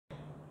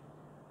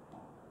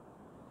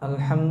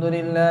الحمد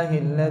لله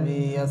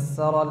الذي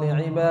يسر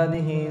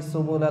لعباده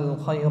سبل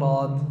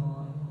الخيرات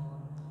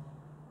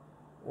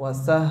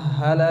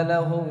وسهل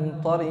لهم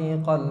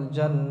طريق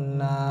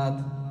الجنات،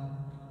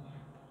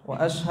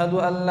 وأشهد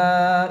أن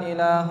لا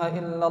إله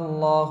إلا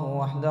الله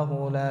وحده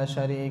لا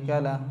شريك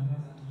له،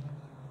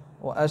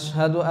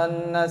 وأشهد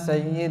أن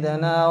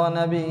سيدنا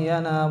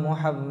ونبينا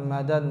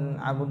محمدا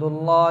عبد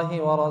الله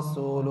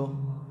ورسوله.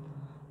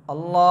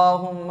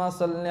 اللهم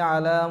صل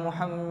على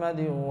محمد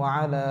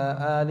وعلى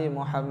آل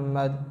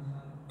محمد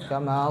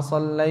كما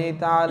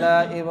صليت على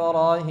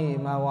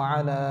إبراهيم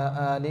وعلى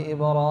آل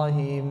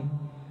إبراهيم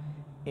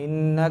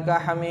إنك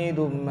حميد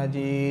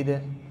مجيد.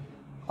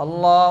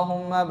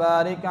 اللهم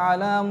بارك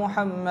على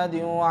محمد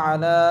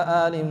وعلى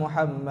آل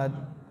محمد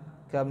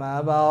كما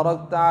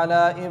باركت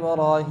على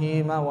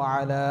إبراهيم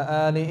وعلى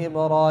آل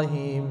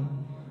إبراهيم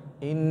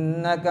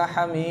إنك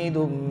حميد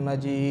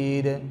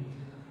مجيد.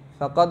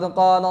 فقد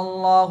قال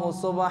الله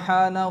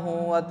سبحانه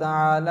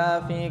وتعالى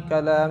في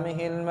كلامه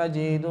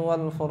المجيد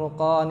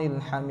والفرقان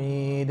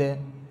الحميد: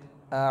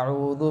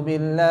 أعوذ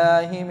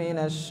بالله من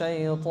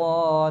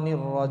الشيطان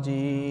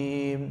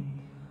الرجيم.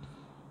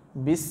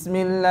 بسم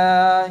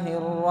الله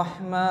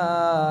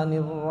الرحمن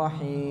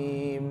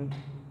الرحيم.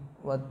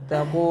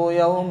 واتقوا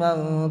يوما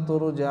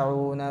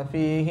ترجعون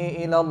فيه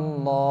إلى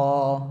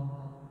الله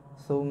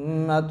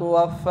ثم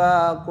توفى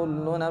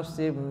كل نفس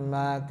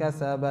ما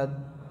كسبت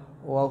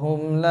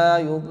وهم لا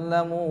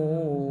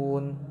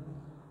يظلمون.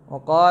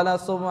 وقال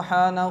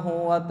سبحانه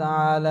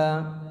وتعالى: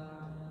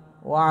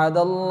 وعد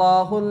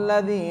الله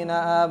الذين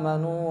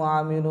آمنوا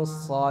وعملوا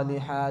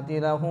الصالحات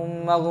لهم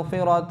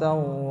مغفرة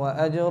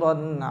وأجرا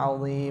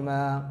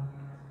عظيما.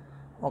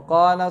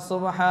 وقال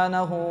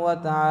سبحانه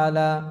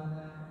وتعالى: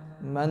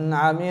 من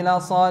عمل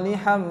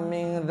صالحا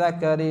من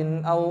ذكر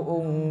أو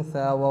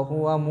أنثى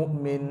وهو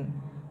مؤمن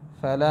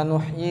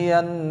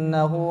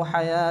فلنحيينه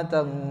حياة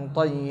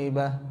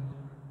طيبة.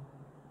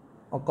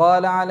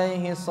 وقال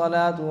عليه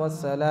الصلاة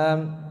والسلام: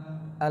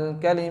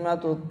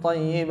 الكلمة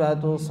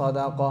الطيبة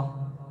صدقة،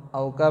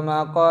 أو كما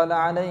قال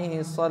عليه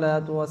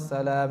الصلاة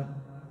والسلام.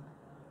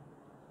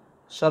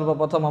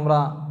 সর্বপ্রথম আমরা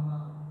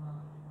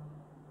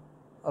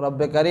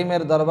রব্বে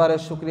কারিমের দরবারে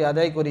শুকরিয়া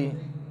আদায় করি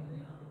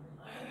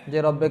যে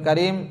রব্বে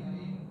কারিম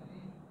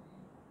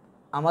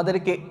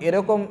আমাদেরকে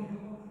এরকম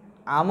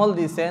আমল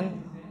দিয়েছেন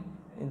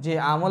যে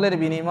আমলের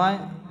বিনিময়ে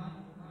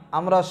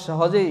আমরা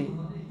সহজেই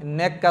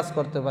নেক কাজ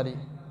করতে পারি,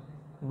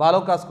 ভালো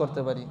কাজ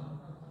করতে পারি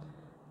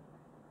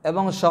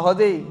এবং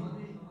সহজেই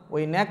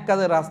ওই নেক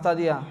কাজের রাস্তা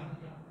দিয়া,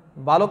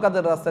 ভালো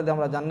কাজের রাস্তা দিয়ে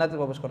আমরা জান্নাতে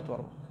প্রবেশ করতে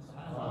পারব।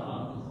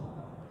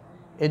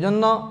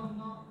 এজন্য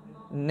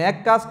নেক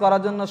কাজ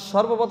করার জন্য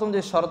সর্বপ্রথম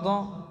যে শর্ত,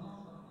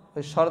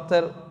 ওই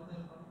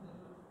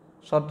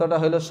শর্তটা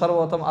হইল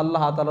সর্বপ্রথম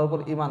আল্লাহ তাআলার উপর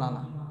ঈমান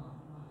আনা।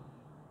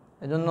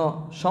 এজন্য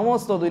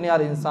সমস্ত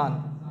দুনিয়ার ইনসান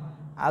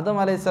আদম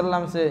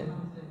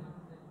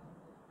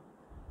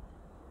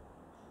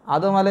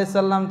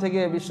আলাইহিসসালাম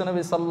থেকে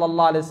বিশ্বনবী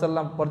সাল্লাল্লাহু আলাইহি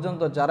সাল্লাম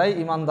পর্যন্ত যারাই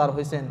ঈমানদার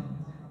হয়েছেন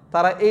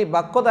তারা এই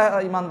বাক্য দ্বারা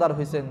ঈমানদার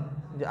হয়েছেন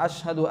যে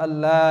আশহাদু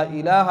আল্লা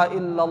ইলাহা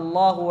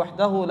ইল্লাল্লাহু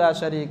ওয়াহদাহু লা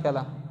শারীকা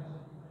লাহ,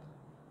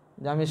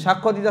 যে আমি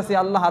সাক্ষ্য দিতেছি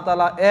আল্লাহ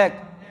তাআলা এক,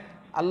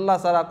 আল্লাহ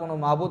ছাড়া কোনো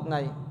মাবুদ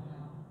নাই,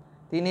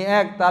 তিনি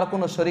এক, তার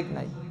কোনো শরীক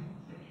নাই।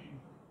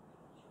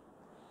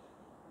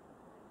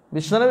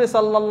 বিশ্বনবী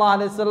সাল্লাল্লাহু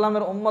আলাইহি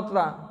সাল্লামের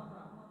উম্মতরা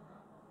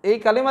এই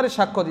কালিমারে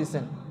সাক্ষ্য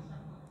দিয়েছেন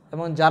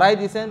এবং যারাই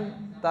দিয়েছেন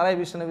তারাই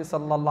বিশ্বনবী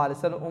সাল্লাল্লাহু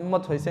আলাইহি সাল্লাম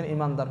উম্মত হয়েছেন,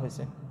 ঈমানদার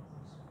হয়েছেন।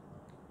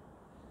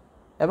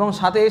 এবং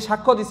সাথে এই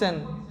সাক্ষ্য দিয়েছেন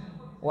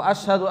ওয়া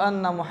আশহাদু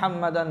আন্না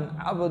মুহাম্মাদান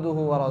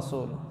আবদুহু ওয়া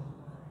রাসূলুহু,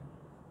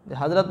 যে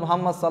হযরত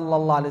মুহাম্মদ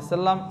সাল্লাল্লাহু আলাইহি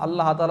সাল্লাম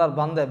আল্লাহ তাআলার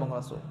বান্দা এবং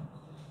রাসূল।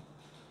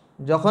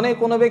 যখনই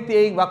কোনো ব্যক্তি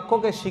এই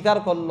বাক্যকে স্বীকার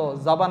করলো,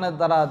 জবানের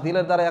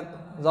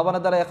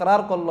দ্বারা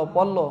ইকরার করলো,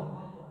 পড়লো,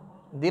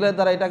 দিলের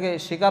দ্বারা এটাকে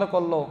স্বীকার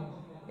করলো,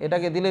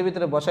 এটাকে দিলের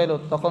ভিতরে বসাইলো,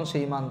 তখন সে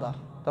ঈমানদার।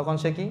 তখন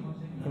সে কি?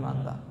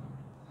 ঈমানদার।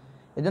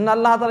 এই জন্য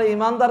আল্লাহ তাআলা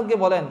ঈমানদারকে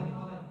বলেন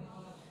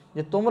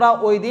যে তোমরা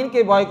ওই দিনকে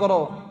ভয়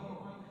করো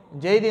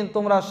যেই দিন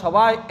তোমরা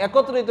সবাই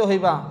একত্রিত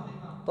হইবা,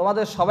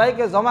 তোমাদের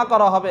সবাইকে জমা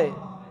করা হবে।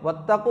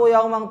 ওয়াত্তাকু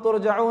ইয়াওমান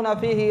তুরজাউনা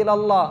ফীহি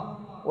ইলাল্লাহ,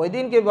 ওই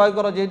দিনকে ভয়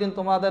করো যেই দিন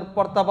তোমাদের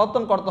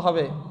প্রত্যাবর্তন করতে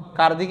হবে।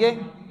 কার দিকে?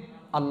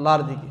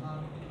 আল্লাহর দিকে।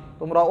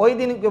 তোমরা ওই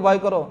দিনকে ভয়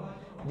করো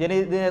যে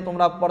দিনে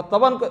তোমরা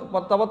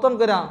প্রত্যাবর্তন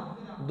কইরা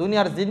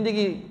দুনিয়ার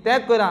জিন্দেগি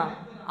ত্যাগ কইরা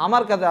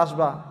আমার কাছে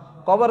আসবা।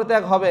 কবর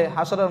ত্যাগ হবে,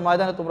 হাসরের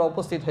ময়দানে তোমরা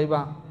উপস্থিত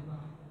হইবা,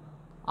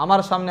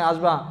 আমার সামনে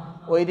আসবা।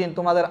 ওই দিন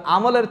তোমাদের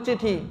আমলের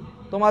চিঠি,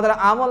 তোমাদের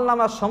আমল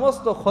নামা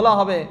সমস্ত খোলা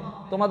হবে,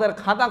 তোমাদের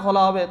খাতা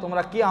খোলা হবে,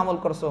 তোমরা কি আমল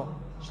করছো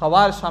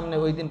সবার সামনে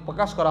ওই দিন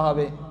প্রকাশ করা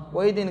হবে।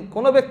 ওই দিন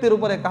কোনো ব্যক্তির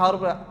উপরে, কাহার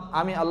উপরে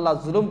আমি আল্লাহ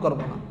জুলুম করব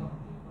না।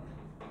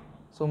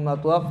 সুম্মা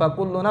তুওয়াফা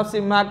কুল্লু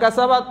নাফসিন মা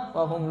কাসাবাত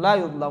ওয়া হুম লা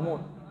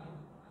ইউযলামুন।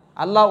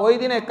 আল্লাহ ওই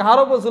দিনে কাহার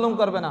উপর জুলুম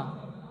করবে না।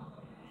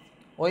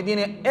 ওই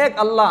দিনে এক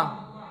আল্লাহ,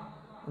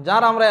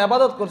 যার আমরা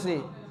ইবাদত করছি,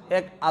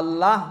 এক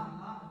আল্লাহ,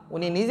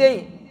 উনি নিজেই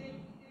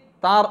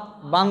তার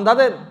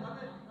বান্দাদের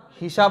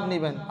হিসাব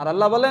নেবেন। আর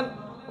আল্লাহ বলেন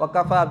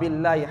ওয়াকাফা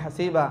বিল্লাহি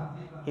হাসিবা,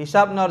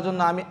 হিসাব নেওয়ার জন্য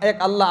আমি এক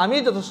আল্লাহ, আমি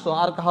যথেষ্ট,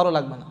 আর কাহারও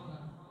লাগবে না।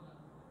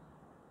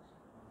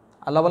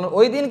 আল্লাহ বলেন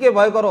ওই দিনকে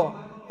ভয় করো,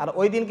 আর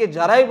ওই দিনকে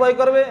যারাই ভয়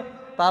করবে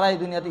তারাই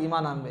দুনিয়াতে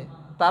ঈমান আনবে,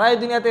 তারাই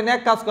দুনিয়াতে নেক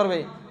কাজ করবে,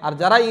 আর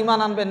যারাই ঈমান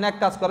আনবে নেক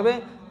কাজ করবে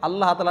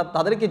আল্লাহ তাআলা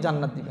তাদেরকে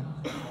জান্নাত দিবেন।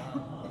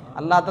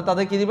 আল্লাহ তাআলা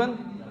তাদের কি দিবেন?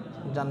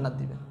 জান্নাত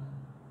দিবেন।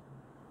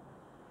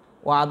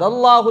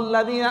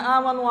 ওয়াদাল্লাহুল্লাযীনা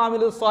আমানু ওয়া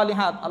আমিলুস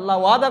সালিহাত, আল্লাহ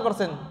ওয়াদা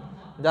করছেন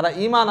যারা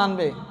ঈমান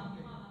আনবে,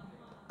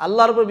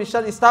 আল্লাহর উপর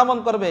বিশ্বাস স্থাপন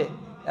করবে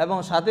এবং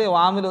সাথে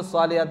ওয়া আমিলুস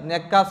সালিহাত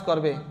নেক কাজ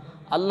করবে,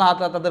 আল্লাহ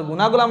তাআলা তাদের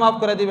গুনাহগুলো মাফ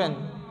করে দিবেন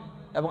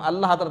এবং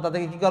আল্লাহ তাআলা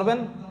তাদেরকে কি করবেন?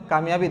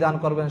 কামিয়াবি দান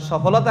করবেন,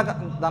 সফলতা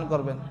দান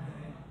করবেন।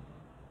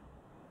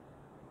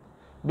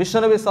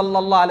 বিশ্বনবী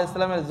সাল্লাল্লাহু আলাইহি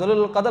সাল্লামের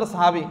জলিলুল কদর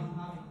সাহাবী,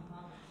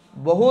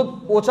 বহুত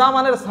উঁচা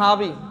মানের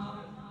সাহাবী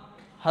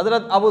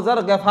হযরত আবু যর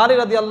গফারি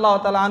রাদিয়াল্লাহু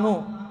তাআলা আনহু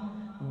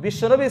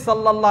বিশ্বনবী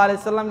সাল্লাল্লাহু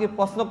আলাইহি সাল্লামকে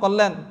প্রশ্ন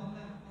করলেন,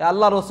 হে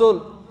আল্লাহ রসুল,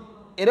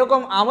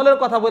 এরকম আমলের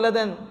কথা বলে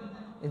দেন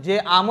যে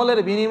আমলের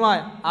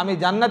বিনিময় আমি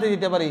জান্নাতে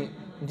দিতে পারি,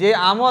 যে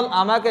আমল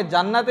আমাকে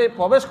জান্নাতে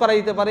প্রবেশ করাই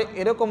দিতে পারে,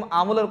 এরকম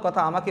আমলের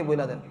কথা আমাকে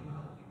বলে দেন।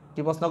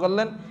 কি প্রশ্ন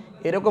করলেন?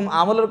 এরকম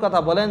আমলের কথা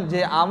বলেন যে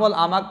আমল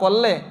আমাকে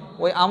করলে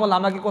ওই আমল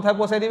আমাকে কোথায়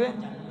পৌঁছায় দিবে?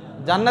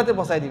 জান্নাতে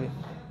পৌঁছায় দিবে।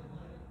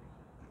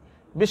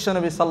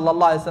 বিশ্বনবী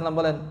সাল্লাল্লাহু আলাইহি সাল্লাম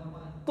বলেন,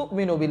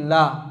 তুমিনু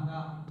বিল্লাহ,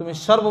 তুমি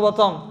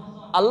সর্বপ্রথম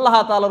আল্লাহ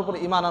তাআলার উপর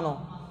ঈমান আনো,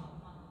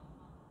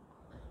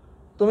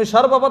 তুমি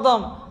সর্বপ্রথম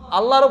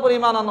আল্লাহর উপর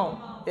ঈমান আনো,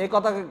 এই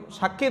কথাকে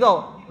সাক্ষী দাও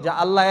যে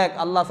আল্লাহ এক,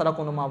 আল্লাহ ছাড়া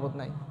কোনো মাবুদ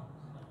নাই।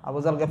 আবু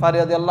যর গফারি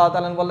রাদিয়াল্লাহু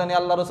তাআলা বললেন, ইয়া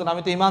আল্লাহর রাসূল,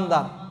 আমি তো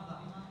ঈমানদার।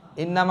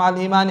 ইন্নামাল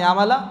ঈমানি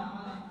আমালা,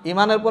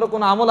 ঈমানের পরে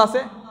কোনো আমল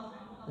আছে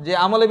যে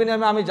আমলের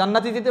বিনিময়ে আমি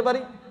জান্নাতি দিতে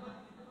পারি?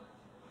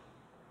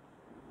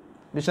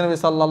 বিশ্বনবী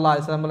সাল্লাল্লাহু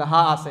আলাইহি সাল্লাম বলে,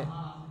 হ্যাঁ আছে।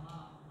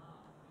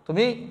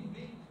 তুমি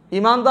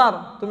ঈমানদার,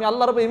 তুমি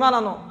আল্লাহর উপর ঈমান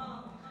আনো।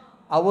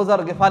 আবু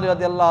যর গফারি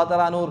রাদিয়াল্লাহু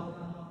তাআলা আনহুর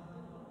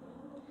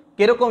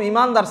কিরকম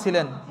ঈমানদার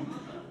ছিলেন,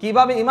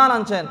 কিভাবে ঈমান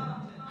আনছেন,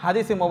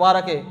 হাদিসে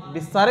মোবারকে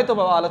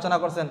বিস্তারিতভাবে আলোচনা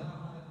করছেন।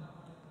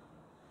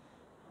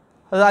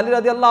 হযরত আলী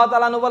রাদিয়াল্লাহু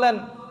তাআলা আনহু বলেন,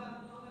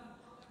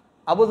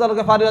 আবু যর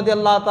গফারি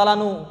রাদিয়াল্লাহু তাআলা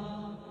আনহু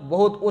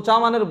বহুত উঁচা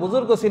মানের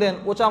বুজুর্গ ছিলেন,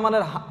 উঁচা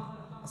মানের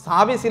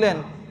সাহাবী ছিলেন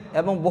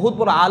এবং বহুত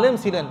বড় আলেম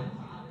ছিলেন।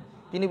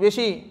 তিনি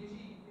বেশি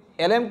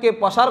এলেমকে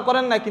প্রসার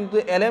করেন না, কিন্তু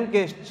এলেমকে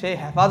সে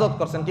হেফাজত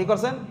করছেন। কি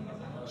করছেন?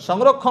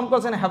 সংরক্ষণ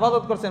করছেন,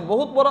 হেফাজত করছেন।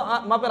 বহুত বড়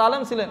মাপের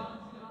আলেম ছিলেন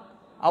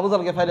আবু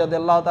যর গফারি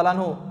রাদিয়াল্লাহু তাআলা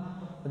আনহু।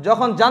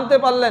 যখন জানতে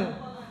পারলেন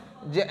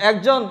যে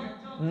একজন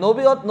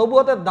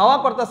নবুয়তের দাওয়া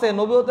করতেছে,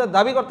 নবুয়তের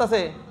দাবি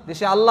করতেছে যে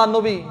সে আল্লাহ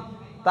নবী,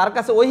 তার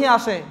কাছে ওহী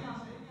আসে,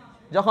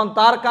 যখন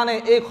তার কানে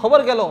এই খবর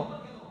গেল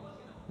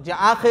যে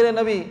আখিরে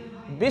নবী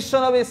বিশ্ব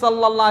নবী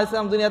সাল্লাল্লাহু আলাইহি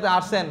সাল্লাম দুনিয়াতে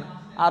আসছেন,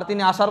 আর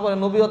তিনি আসার পরে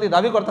নবুয়তি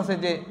দাবি করতেছে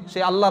যে সে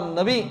আল্লাহর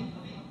নবী,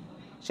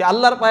 সে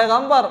আল্লাহর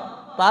পয়গম্বর,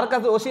 তার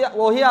কাছে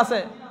ওহী আছে,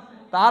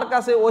 তার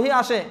কাছে ওহী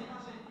আসে।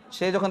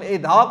 সে যখন এই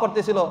দাওয়া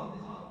করতেছিল,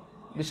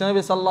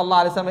 বিশ্বনবী সাল্লাল্লাহু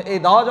আলাইহি সাল্লাম এই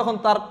দাওয়া যখন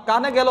তার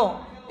কানে গেল,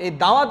 এই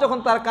দাওয়া যখন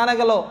তার কানে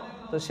গেল,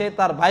 তো সে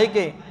তার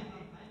ভাইকে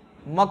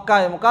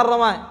মক্কায়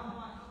মুকাররমায়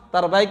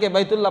তার ভাইকে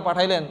বাইতুল্লাহ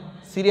পাঠাইলেন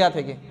সিরিয়া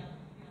থেকে।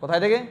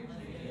 কোথায় থেকে?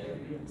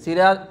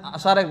 সিরিয়া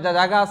আসার এক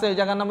জায়গা আছে, এই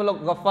জায়গার নাম হলো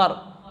গফার,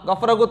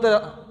 গফরা গোত্রের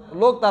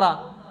লোক তারা।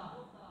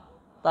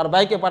 তার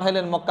ভাইকে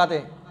পাঠাইলেন মক্কাতে।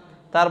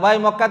 তার ভাই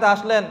মক্কাতে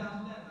আসলেন,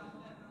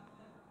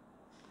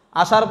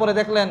 আসার পরে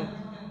দেখলেন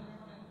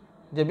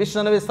যে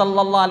বিশ্বনবী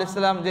সাল্লাল্লাহু আলাইহি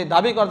সাল্লাম যে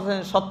দাবি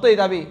করতেছেন সত্যই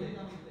দাবি।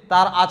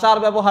 তার আচার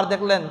ব্যবহার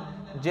দেখলেন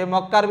যে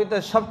মক্কার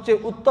ভিতরে সবচেয়ে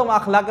উত্তম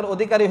আখলাকের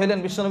অধিকারী হইলেন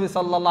বিশ্বনবী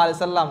সাল্লাল্লাহু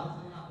আলাইহি সাল্লাম।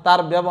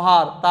 তার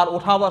ব্যবহার, তার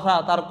উঠা বসা,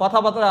 তার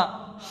কথাবার্তা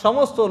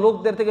সমস্ত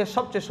লোকদের থেকে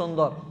সবচেয়ে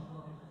সুন্দর।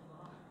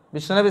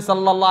 বিশ্বনবী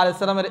সাল্লাল্লাহু আলাইহি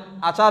সাল্লামের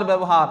আচার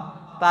ব্যবহার,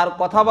 তার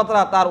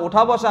কথাবার্তা, তার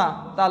উঠা বসা,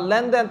 তার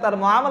লেনদেন, তার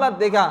মুআমালাত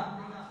দেখা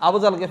আবু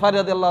যর গফারি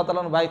রাদিয়াল্লাহু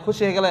তাআলা ভাই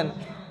খুশি হয়ে গেলেন।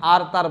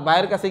 আর তার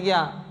ভাইয়ের কাছে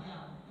গিয়া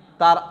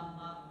তার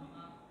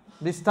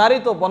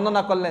বিস্তারিত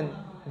বর্ণনা করলেন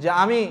যে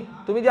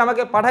তুমি যে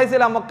আমাকে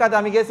পাঠাইছিলাম মক্কাতে,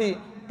 আমি গেছি,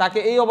 তাকে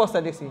এই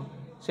অবস্থায় দেখছি।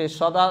 সে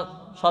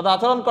সদা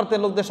আচরণ করতেন,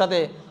 লোকদের সাথে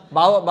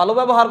ভালো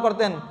ব্যবহার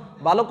করতেন,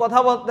 ভালো কথা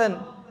বলতেন,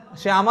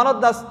 সে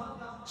আমানতদার,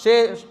 সে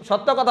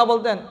সত্য কথা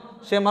বলতেন,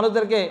 সে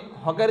মানুষদেরকে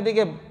হকের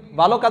দিকে,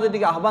 ভালো কাজের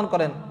দিকে আহ্বান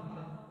করেন।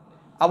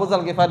 আবু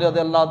যর গফারি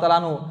রাদিয়াল্লাহু তাআলা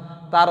আনহু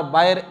তার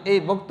ভাইয়ের এই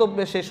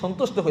বক্তব্যে সে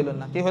সন্তুষ্ট হইলেন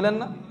না। কি হইলেন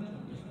না?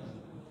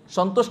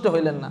 সন্তুষ্ট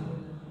হইলেন না।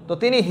 তো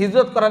তিনি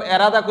হিজরত করার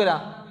এরাদা কইরা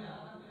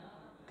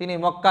তিনি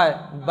মক্কায়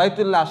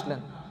বাইতুল্লাহ আসলেন।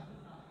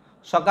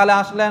 সকালে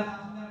আসলেন,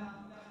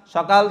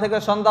 সকাল থেকে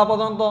সন্ধ্যা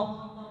পর্যন্ত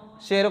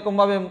সে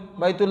এরকমভাবে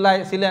বাইতুল্লাহ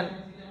ছিলেন।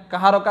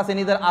 কাহারো কাছে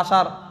নিজের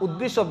আসার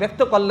উদ্দেশ্য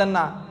ব্যক্ত করলেন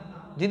না।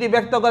 যদি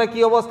ব্যক্ত করে কি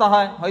অবস্থা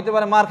হয়, হইতে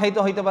পারে মার খাইতে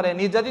হইতে পারে,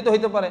 নির্যাতিত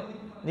হইতে পারে,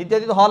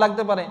 নির্যাতিত হওয়া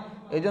লাগতে পারে।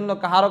 এই জন্য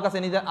কাহারো কাছে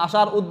নিজের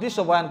আসার উদ্দেশ্য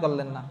বয়ান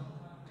করলেন না।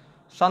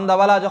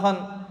 সন্ধ্যাবেলা যখন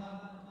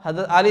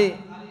হযরত আলী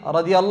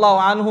রাদিয়াল্লাহু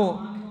আনহু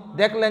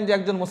দেখলেন যে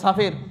একজন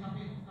মুসাফির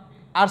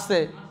আসছে,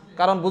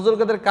 কারণ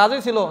বুজুর্গদের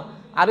কাজই ছিল,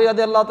 আলী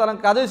রাদিয়াল্লাহু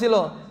তাআলার কাজই ছিল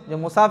যে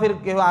মুসাফির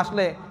কেউ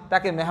আসলে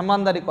তাকে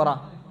মেহমানদারি করা।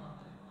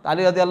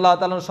 আলী রাদিয়াল্লাহু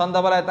তাআলা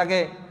সন্ধ্যাবেলায় তাকে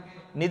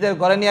নিজের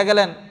ঘরে নিয়ে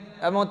গেলেন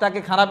এবং তাকে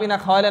খানাপিনা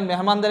খাওয়াইলেন,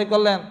 মেহমানদারি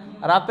করলেন,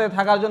 রাতে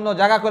থাকার জন্য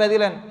জায়গা করে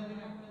দিলেন।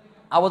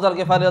 আবু যর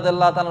গফারি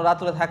রাদিয়াল্লাহু তাআলা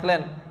রাত্রে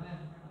থাকলেন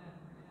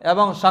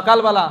এবং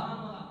সকালবেলা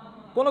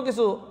কোনো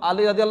কিছু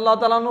আলী রাদিয়াল্লাহু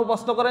তাআলা আনহু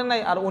প্রশ্ন করেন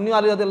নাই, আর উনিও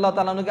আলী রাদিয়াল্লাহু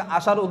তাআলা আনহুকে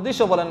আসার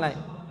উদ্দেশ্য বলেন নাই।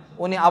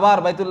 উনি আবার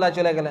বাইতুল্লাহ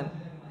চলে গেলেন।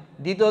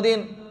 দ্বিতীয় দিন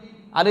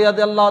আলী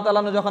রাদিয়াল্লাহু তাআলা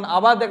আনহু যখন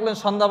আবার দেখলেন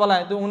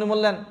সন্ধ্যাবেলায়, তো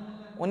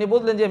উনি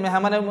বুঝলেন যে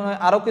মেহমানের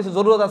আরও কিছু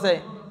জরুরত আছে,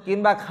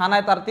 কিংবা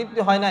খানায় তার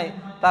তৃপ্তি হয় নাই,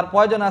 তার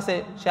প্রয়োজন আছে,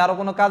 সে আরও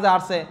কোনো কাজে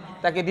আসছে।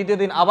 তাকে দ্বিতীয়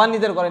দিন আবার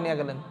নিজের ঘরে নিয়ে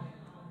গেলেন,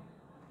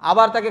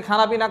 আবার তাকে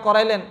খানাপিনা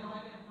করাইলেন,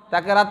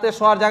 তাকে রাত্রে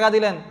শোয়ার জায়গা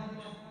দিলেন।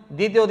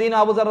 দ্বিতীয় দিন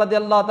আবু যর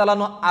রাদিয়াল্লাহু তাআলা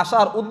আনহু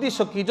আসার উদ্দেশ্য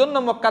কী জন্য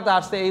মক্কাতে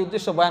আসছে এই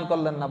উদ্দেশ্য বয়ান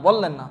করলেন না,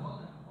 বললেন না।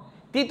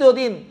 তৃতীয়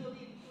দিন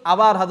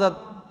আবার হযরত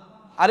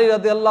আলী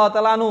রাদিয়াল্লাহু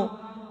তাআলা আনহু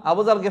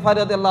আবু যর গিফারি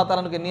রাদিয়াল্লাহু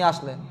তাআলা আনহুকে নিয়ে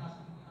আসলেন।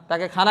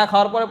 তাকে খানা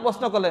খাওয়ার পরে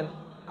প্রশ্ন করলেন,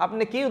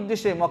 আপনি কি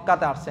উদ্দেশ্যে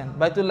মক্কাতে আসছেন,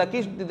 বাইতুল্লাহ কি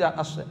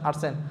উদ্দেশ্যে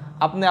আসছেন,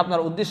 আপনি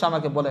আপনার উদ্দেশ্য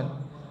আমাকে বলেন।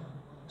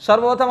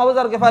 সর্বপ্রথম আবু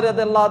যর গিফারি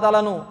রাদিয়াল্লাহু তাআলা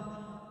আনহু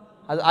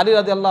আলী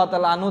রাদিয়াল্লাহু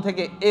তাআলা আনহু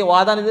থেকে এই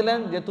ওয়াদা নিয়ে দিলেন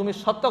যে তুমি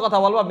সত্য কথা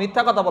বলবা,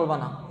 মিথ্যা কথা বলবা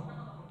না।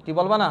 কি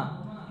বলবা না?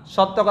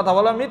 সত্য কথা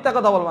বলবা, মিথ্যা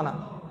কথা বলবা না।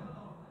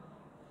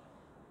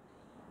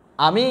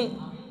 আমি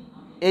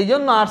এই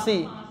জন্য আসছি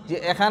যে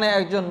এখানে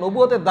একজন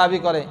নবুয়তের দাবি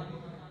করে,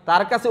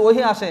 তার কাছে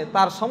ওহী আসে,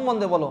 তার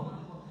সম্বন্ধে বলো।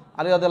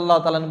 আলী রাদিয়াল্লাহু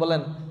তাআলা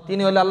বলেন,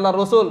 তিনি হলেন আল্লাহর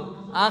রসুল,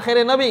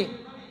 আখিরে নবী,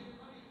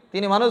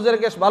 তিনি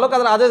মানুষদেরকে ভালো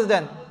কাজের আদেশ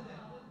দেন।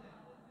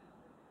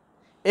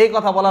 এই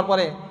কথা বলার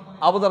পরে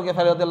আবু যর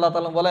গিফারি রাদিয়াল্লাহু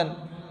তাআলা বলেন,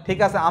 ঠিক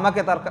আছে, আমাকে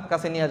তার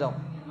কাছে নিয়ে যাও,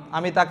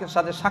 আমি তাকে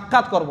সাথে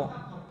সাক্ষাৎ করব।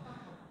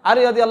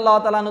 আলী রাদিয়াল্লাহু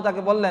তাআলা আনহু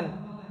তাকে বললেন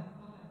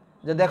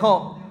যে দেখো,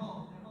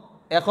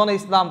 এখন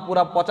ইসলাম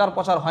পুরা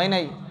প্রচার হয়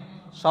নাই,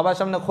 সবার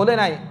সামনে খোলে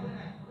নাই,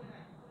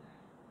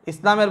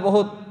 ইসলামের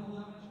বহুত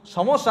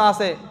সমস্যা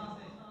আছে,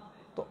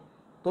 তো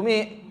তুমি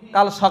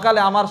কাল সকালে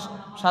আমার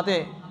সাথে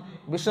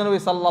বিশ্বনবী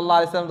সাল্লাল্লাহু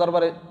আলাইহি ওয়াসাল্লাম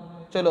দরবারে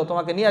চলো,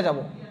 তোমাকে নিয়ে যাব।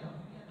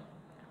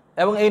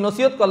 এবং এই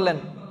নসিহত করলেন,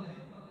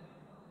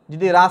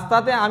 যদি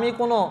রাস্তাতে আমি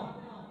কোনো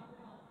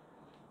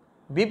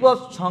বিপদ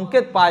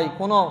সংকেত পাই,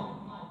 কোনো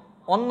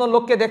অন্য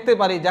লোককে দেখতে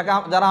পারি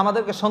যারা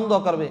আমাদেরকে সন্দেহ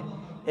করবে,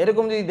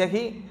 এরকম যদি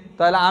দেখি,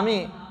 তাহলে আমি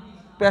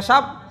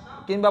পেশাব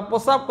কিংবা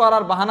প্রস্রাব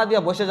করার বাহানা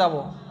দিয়ে বসে যাব,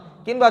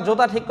 কিংবা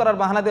জুতা ঠিক করার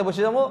বাহানা দিয়ে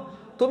বসে যাব।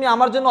 তুমি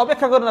আমার জন্য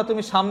অপেক্ষা করো না,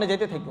 তুমি সামনে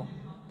যেতে থেকো,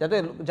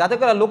 যাতে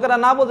করে লোকেরা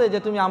না বোঝে যে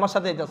তুমি আমার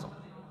সাথে যেতেছো।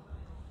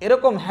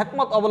 এরকম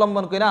হিকমত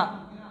অবলম্বন করে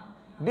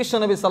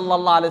বিশ্বনবী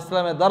সাল্লাল্লাহু আলাইহি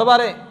ওয়াসাল্লামের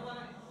দরবারে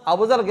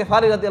আবু যর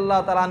গিফারি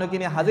রাদিয়াল্লাহু তাআলা আনহুকে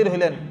নিয়ে হাজির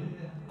হইলেন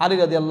আলী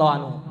রাদিয়াল্লাহু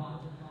আনহু।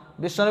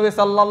 বিশ্বনবী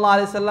সাল্লাল্লাহু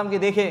আলাইহি ওয়াসাল্লামকে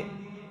দেখে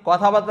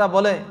কথাবার্তা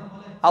বলে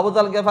আবু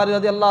যর গিফারি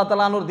রাদিয়াল্লাহু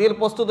তাআলা আনহুর দিল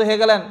প্রস্তুত হয়ে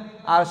গেলেন,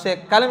 আর সে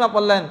কালিমা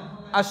পড়লেন,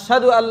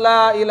 আশহাদু আল্লা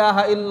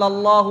ইলাহা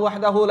ইল্লাল্লাহু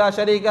ওয়াহদাহু লা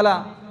শারীকা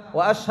লাহু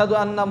ওয়া আশহাদু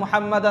আন্না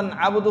মুহাম্মাদান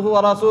আবদুহু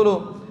ওয়া রাসূলুহু।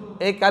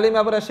 এই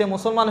কালিমা পড়ে সে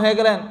মুসলমান হয়ে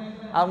গেলেন।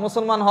 আর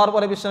মুসলমান হওয়ার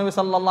পরে বিশ্বনবী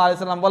সাল্লাল্লাহু আলাইহি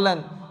ওয়াসাল্লাম বললেন,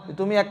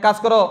 তুমি এক কাজ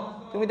করো,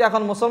 তুমি তো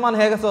এখন মুসলমান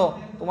হয়ে গেছো,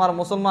 তোমার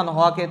মুসলমান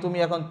হওয়াকে তুমি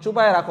এখন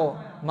চুপায় রাখো,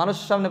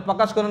 মানুষের সামনে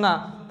প্রকাশ করো না,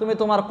 তুমি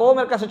তোমার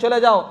কওমের কাছে চলে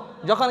যাও,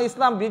 যখন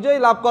ইসলাম বিজয়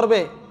লাভ করবে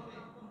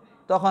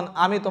তখন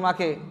আমি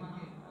তোমাকে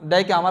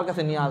ডাইকে আমার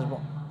কাছে নিয়ে আসবো।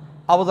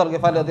 আবু যর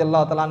গিফারি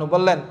রাদিয়াল্লাহু তাআলা আনহু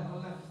বললেন,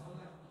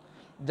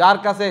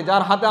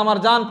 যার হাতে আমার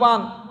জান পান,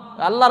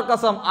 আল্লাহর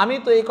কসম, আমি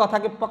তো এই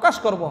কথাকে প্রকাশ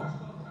করব।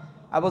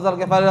 আবু যর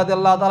গিফারি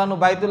রাদিয়াল্লাহু তাআলা আনহু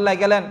বাইতুল্লাহ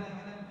গেলেন।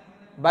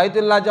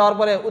 বাইতুল্লাহ যাওয়ার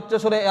পরে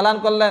উচ্চস্বরে এলান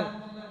করলেন,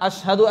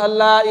 আশহাদু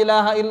আল্লা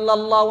ইলাহা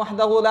ইল্লাল্লাহু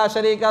ওয়াহদাহু লা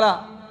শারীকা লাহু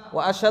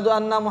ওয়া আশহাদু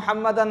আন্না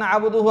মুহাম্মাদান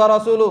আবদুহু ওয়া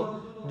রাসূলুহু।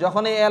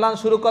 যখন এই এলান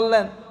শুরু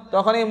করলেন,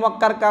 তখনই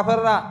মক্কার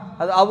কাফেররা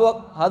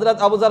হযরত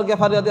আবু যর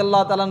গিফারি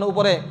রাদিয়াল্লাহু তাআলা আনহুর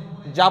উপরে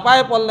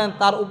ঝাঁপায় পড়লেন,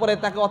 তার উপরে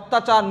তাকে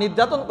অত্যাচার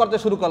নির্যাতন করতে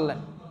শুরু করলেন।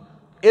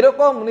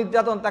 এরকম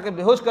নির্যাতন, তাকে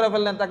বেহুশ করে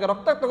ফেললেন, তাকে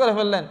রক্তাক্ত করে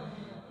ফেললেন।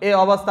 এই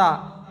অবস্থা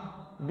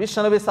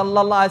বিশ্বনবী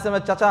সাল্লাল্লাহু আলাইহি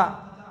ওয়াসাল্লামের চাচা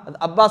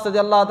আব্বাস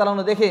রাদিয়াল্লাহু তাআলা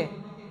আনহু দেখে,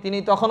 তিনি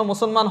তখনও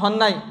মুসলমান হন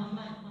নাই,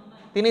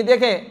 তিনি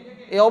দেখে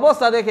এই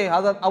অবস্থা দেখে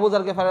হযরত আবু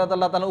যর গিফারি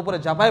রাদিয়াল্লাহু তাআলার উপরে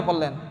ঝাঁপায়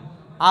পড়লেন,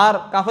 আর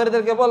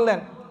কাফেরদেরকে বললেন,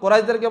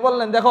 কুরাইশদেরকে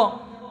বললেন, দেখো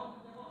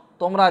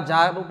তোমরা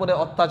যার উপরে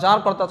অত্যাচার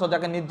করতেছো,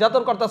 যাকে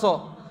নির্যাতন করতেছো,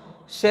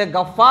 সে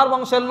গফফার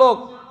বংশের লোক।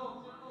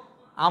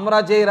 আমরা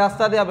যেই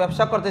রাস্তা দিয়ে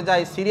ব্যবসা করতে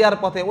যাই সিরিয়ার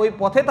পথে, ওই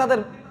পথে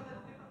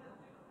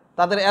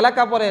তাদের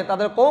এলাকা পড়ে,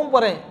 তাদের কওম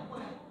পড়ে,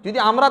 যদি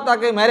আমরা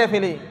তাকে মেরে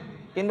ফেলি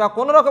কিংবা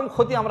কোনো রকম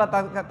ক্ষতি আমরা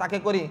তাকে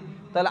করি,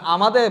 তাহলে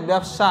আমাদের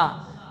ব্যবসা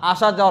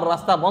আসা যাওয়ার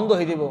রাস্তা বন্ধ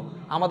হয়ে যাব,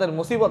 আমাদের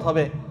মুসিবত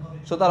হবে,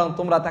 সুতরাং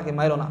তোমরা তাকে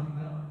মারো না।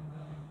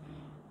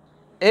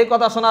 এই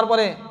কথা শোনার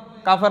পরে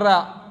কাফেররা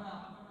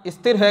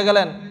স্থির হয়ে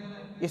গেলেন,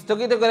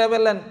 স্থগিত করে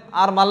ফেললেন,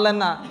 আর মারলেন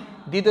না।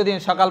 দ্বিতীয় দিন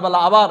সকালবেলা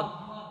আবার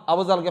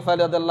আবু যর গিফারি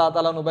রাদিয়াল্লাহু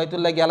তাআলা আনহু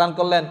বাইতুল্লাহ গিয়ে এলান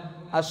করলেন,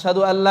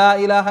 আশহাদু আল্লা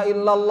ইলাহা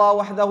ইল্লাল্লাহু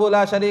ওয়াহদাহু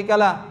লা শারীকা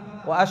লাহু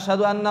ওয়া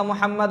আশহাদু আন্না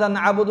মুহাম্মাদান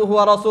আবদুহু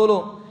ওয়া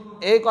রাসূলুহু।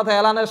 এই কথা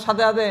এলানের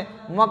সাথে সাথে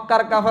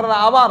মক্কার কাফেররা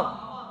আবার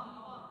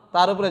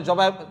তার উপরে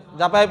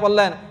ঝাঁপায়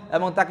পড়লেন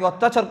এবং তাকে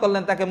অত্যাচার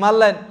করলেন, তাকে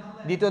মারলেন।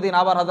 দ্বিতীয় দিন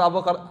আবার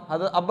হযরত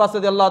আব্বাস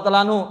রাদিয়াল্লাহু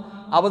তাআলা আনহু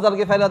আবু যর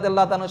গিফারি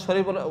রাদিয়াল্লাহু তাআলা আনহু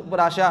শরীরের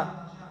উপরে আসা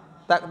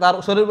তার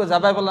শরীরের উপরে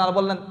ঝাঁপায় পড়লেন আর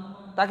বললেন,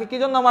 তাকে কি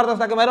জন্য মারতেছ,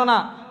 তাকে মেরো না,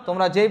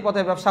 তোমরা যেই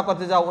পথে ব্যবসা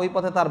করতে যাও ওই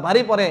পথে তার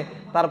বাড়ি পড়ে,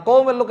 তার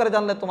কওমের লোকেরা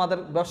জানলে তোমাদের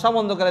ব্যবসা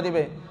বন্ধ করে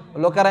দিবে।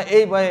 লোকেরা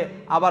এই ভয়ে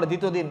আবার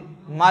দ্বিতীয় দিন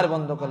মার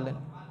বন্ধ করলেন।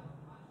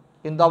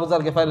 কিন্তু আবু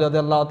যর গিফারি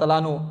রাদিয়াল্লাহু তাআলা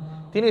আনহু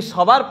তিনি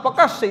সবার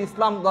প্রকাশ্যে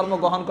ইসলাম ধর্ম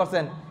গ্রহণ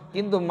করছেন,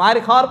 কিন্তু মার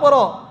খাওয়ার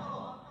পরও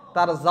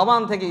তার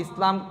জবান থেকে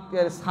ইসলামকে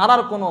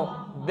ছাড়ার কোনো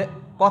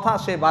কথা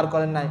সে বার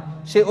করেন নাই,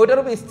 সে ওইটার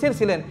উপর স্থির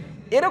ছিলেন।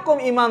 এরকম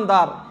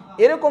ইমানদার,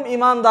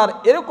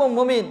 এরকম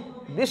মুমিন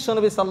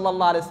বিশ্বনবী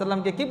সাল্লাল্লাহু আলাইহি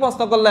সাল্লামকে কি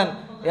প্রশ্ন করলেন,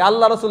 এ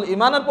আল্লাহ রসুল,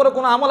 ইমানের পরে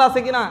কোনো আমল আছে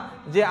কিনা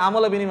যে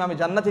আমলের বিনিময়ে আমি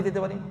জান্নাতে দিতে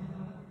পারি?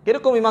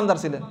 কিরকম ইমানদার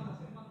ছিলেন।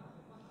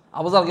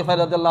 আবু যার গিফারি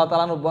রাদিয়াল্লাহু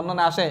তাআলা আনহু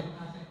বর্ণনা আসে,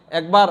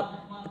 একবার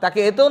তাকে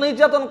এত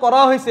নির্যাতন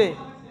করা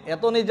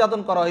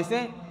হয়েছে,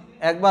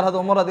 একবার হয়তো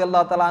ওমর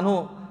রাদিয়াল্লাহু তাআলা আনহু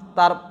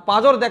তার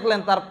পাঁজর দেখলেন,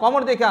 তার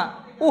কোমর দেখা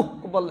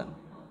বললেন,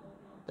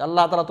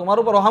 আল্লাহ তাআলা তোমার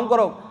উপর রহম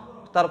করো।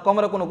 তার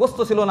কোমরে কোনো গোস্ত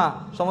ছিল না,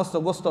 সমস্ত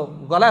গোস্ত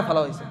গলায়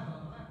ফেলা হয়েছে।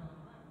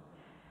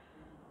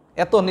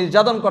 এত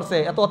নির্যাতন করছে,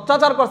 এত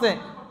অত্যাচার করছে,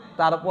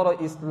 তারপরও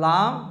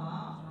ইসলাম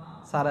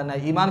ছাড়ে নাই,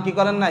 ইমান কি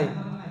করেন নাই,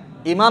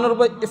 ইমানের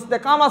উপর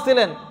ইস্তেকামা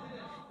ছিলেন,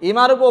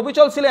 ইমানের উপর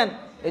অবিচল ছিলেন।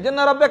 এই জন্য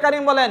রব্বে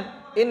কারীম বলেন,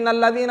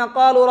 ইন্নাল্লাযীনা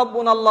ক্বালু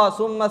রাব্বুনাল্লাহ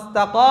সুম্মা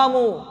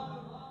ইসতাকামু,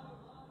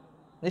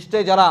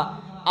 নিশ্চয়ই যারা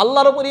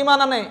আল্লাহর উপর ঈমান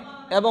আনে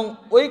এবং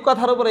ওই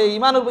কথার উপরে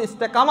ঈমানের উপর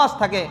ইস্তেকামাত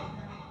থাকে,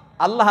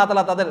 আল্লাহ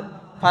তাআলা তাদের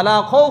ফালা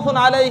খাউফুন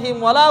আলাইহিম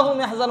ওয়ালা হুম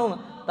ইয়াহজানুন,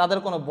 তাদের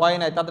কোনো ভয়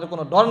নাই, তাদের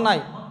কোনো ডর নাই।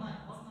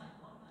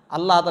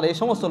 আল্লাহ তাআলা এই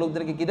সমস্ত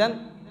লোকদেরকে কি দেন?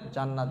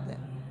 জান্নাত দেন।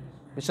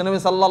 বিশ্বনবী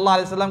সাল্লাল্লাহু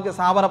আলাইহি সাল্লামকে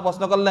সাহাবারা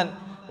প্রশ্ন করলেন,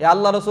 এ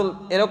আল্লাহ রসুল,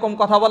 এরকম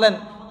কথা বলেন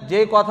যে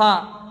কথা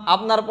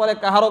আপনার পরে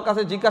কাহারো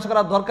কাছে জিজ্ঞাসা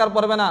করার দরকার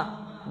পড়বে না।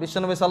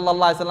 বিশ্বনবী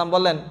সাল্লাল্লাহু আলাইহি সাল্লাম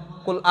বললেন,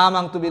 কুল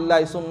আমানতু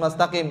বিল্লাহি সুম্মা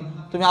ইসতাকিম,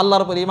 তুমি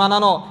আল্লাহর উপর ঈমান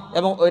আনো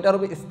এবং ওইটার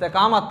উপর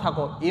ইস্তেকামাত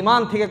থাকো,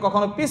 ঈমান থেকে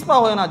কখনো পিছপা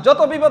হয় না। যত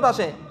বিপদ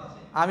আসে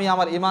আমি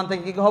আমার ঈমান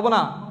থেকে কি হব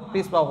না?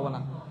 পিছপা হব না।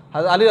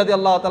 হযরত আলী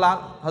রাদিয়াল্লাহু তাআলা,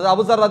 হযরত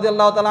আবু যার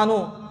রাদিয়াল্লাহু তাআলা আনহু,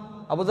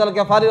 আবু যার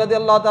গিফারি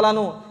রাদিয়াল্লাহু তাআলা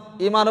আনহু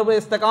ঈমানের উপর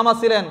ইস্তেকামাত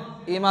ছিলেন,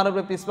 ঈমানের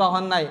উপর পিছপা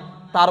হন নাই।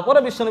 তারপরে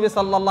বিশ্বনবী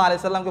সাল্লাল্লাহু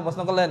আলাইহি সাল্লামকে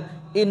প্রশ্ন করলেন,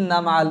 ইন্না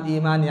মাআল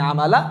ঈমানি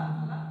আমালা,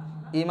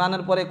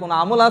 ঈমানের পরে কোন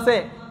আমল আছে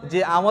যে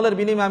আমলের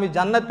বিনিময়ে আমি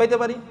জান্নাত পাইতে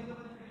পারি?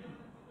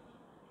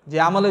 যে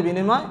আমলের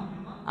বিনিময়ে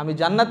আমি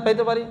জান্নাত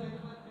পাইতে পারি?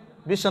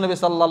 বিশ্বনবী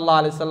সাল্লাল্লাহু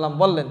আলাইহি সাল্লাম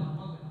বললেন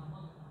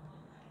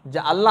যে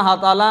আল্লাহ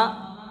তাআলা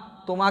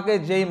তোমাকে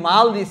যেই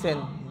মাল দিয়েছেন,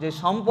 যে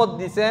সম্পদ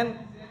দিয়েছেন,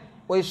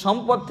 ওই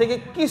সম্পদ থেকে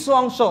কিছু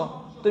অংশ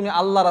তুমি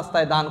আল্লাহর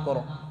রাস্তায় দান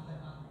করো।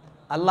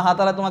 আল্লাহ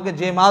তাআলা তোমাকে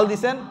যে মাল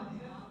দিয়েছেন,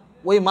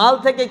 ওই মাল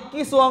থেকে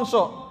কিছু অংশ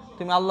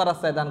তুমি আল্লাহর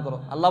রাস্তায় দান করো।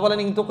 আল্লাহ বলেন,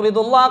 ইন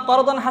তুকরিদুল্লাহ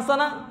করদান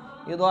হাসানা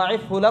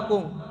ইউদাইফু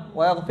লাকুম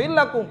ওয়া ইয়াগফির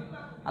লাকুম।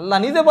 আল্লাহ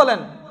নিজে বলেন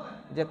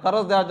যে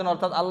করজ দেওয়ার জন্য,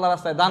 অর্থাৎ আল্লাহর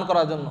রাস্তায় দান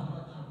করার জন্য,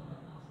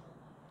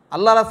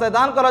 আল্লাহর রাস্তায়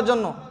দান করার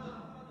জন্য,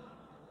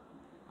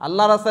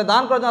 আল্লাহর রাস্তায়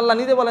দান করার জন্য আল্লাহ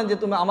নিজে বলেন যে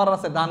তুমি আমার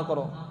রাস্তায় দান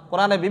করো।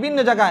 কোরআনে বিভিন্ন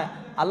জায়গায়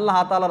আল্লাহ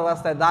তাআলার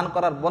রাস্তায় দান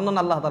করার বর্ণনা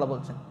আল্লাহ তাআলা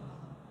বলছেন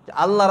যে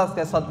আল্লাহর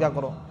রাস্তায় সদকা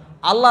করো,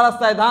 আল্লাহর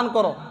রাস্তায় দান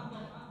করো।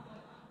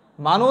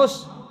 মানুষ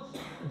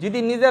যদি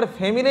নিজের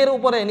ফ্যামিলির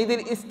উপরে, নিজের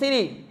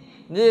স্ত্রী,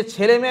 নিজের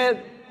ছেলে মেয়ের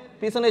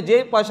পিছনে যে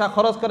পয়সা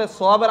খরচ করে,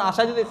 সওয়াবের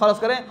আশায় যদি খরচ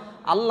করে,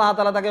 আল্লাহ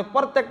তাআলা তাকে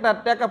প্রত্যেকটা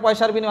টাকা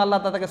পয়সার বিনিময়ে আল্লাহ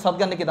তাআলা তাকে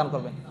সদকা নেকি দান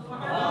করবেন।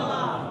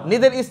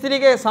 নিজের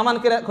স্ত্রীকে সামান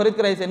খরিদ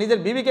করাইছে, নিজের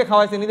বিবিকে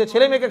খাওয়াইছে, নিজের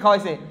ছেলে মেয়েকে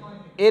খাওয়াইছে,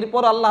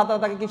 এরপর আল্লাহ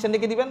তাআলা তাকে কিসের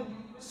নেকি দিবেন?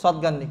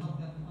 সদকার নেকি।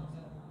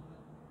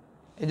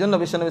 এই জন্য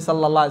বিশ্বনবী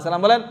সাল্লাল্লাহু আলাইহি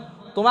সাল্লাম বলেন,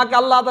 তোমাকে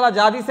আল্লাহ তাআলা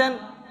যা দিয়েছেন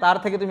তার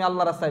থেকে তুমি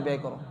আল্লাহর রাস্তায় ব্যয়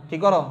করো। কি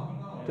করো?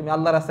 তুমি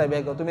আল্লাহর রাস্তায়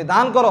ব্যয় করো, তুমি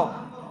দান করো।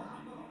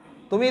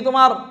 তুমি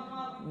তোমার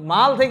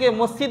মাল থেকে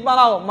মসজিদ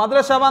বানাও,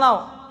 মাদ্রাসা বানাও,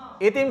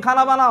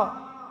 এতিমখানা বানাও,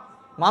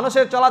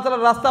 মানুষের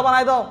চলাচলের রাস্তা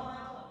বানাই দাও,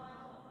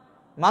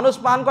 মানুষ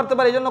পান করতে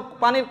পারে এই জন্য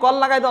পানির কল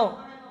লাগাই দাও।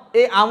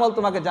 এই আমল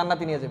তোমাকে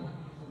জান্নাতে নিয়ে যাবে।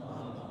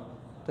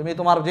 তুমি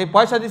তোমার যে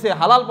পয়সা দিছে,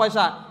 হালাল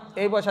পয়সা,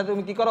 এই পয়সা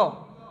তুমি কি করো?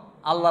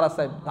 আল্লাহর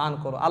রাস্তায় দান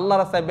করো, আল্লাহর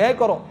রাস্তায় ব্যয়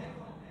করো।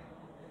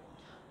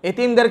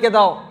 এতিমদেরকে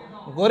দাও,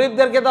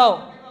 গরিবদেরকে দাও,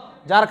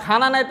 যার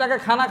খানা নাই তাকে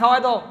খানা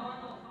খাওয়াই দাও,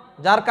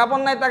 যার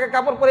কাপড় নাই তাকে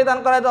কাপড় পরিধান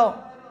করাই দাও।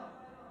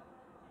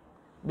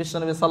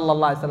 বিশ্বনবী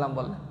সাল্লাল্লাহু আলাইহি সাল্লাম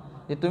বললেন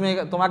যে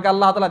তোমাকে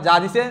আল্লাহ তাআলা যা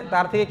দিছে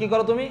তার থেকে কি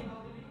করো? তুমি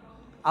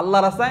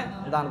আল্লাহর রাস্তায়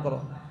দান করো।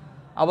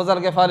 আবু যার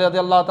গিফারি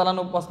রাদিয়াল্লাহু তাআলা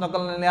প্রশ্ন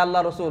করলেন, হে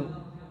আল্লাহর রাসূল,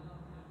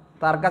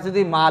 তার কাছে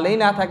যদি মালই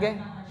না থাকে,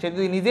 সে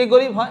যদি নিজেই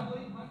গরিব হয়,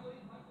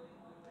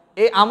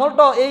 এই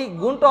আমলটা, এই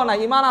গুণটাও না,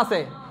 ঈমান আছে,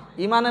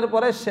 ঈমানের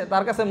পরে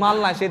তার কাছে মাল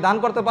নাই, সে দান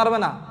করতে পারবে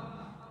না,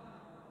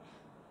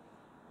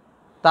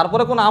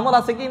 তারপরে কোন আমল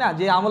আছে কি না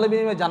যে আমলের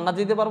বিনিময়ে জান্নাত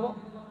দিতে পারবো?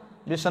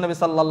 বিশ্বনবী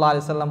সাল্লাল্লাহু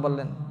আলাইহি সাল্লাম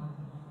বললেন,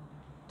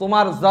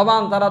 তোমার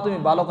জবান দ্বারা তুমি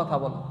ভালো কথা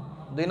বলো।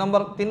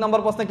 3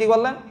 নম্বর প্রশ্নে কি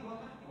বললেন?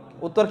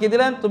 উত্তর কি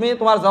দিলেন? তুমি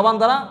তোমার জবান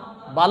দ্বারা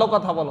ভালো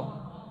কথা বলো।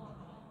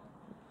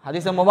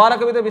 হাদিসে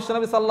মুবারকের ভিতরে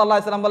বিশ্বনবী সাল্লাল্লাহু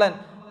আলাইহি সাল্লাম বলেন,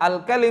 আল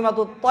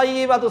কালিমাতু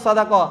তাইয়্যিবাতু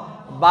সাদাকা,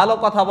 ভালো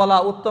কথা বলা,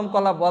 উত্তম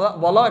কথা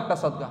বলাও একটা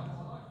সদকা।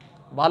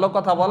 ভালো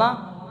কথা বলা,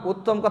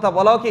 উত্তম কথা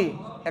বলাও কি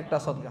একটা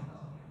সদকা।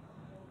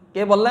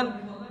 কে বললেন?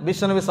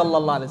 বিশ্বনবী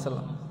সাল্লাল্লাহু আলাইহি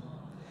সাল্লাম,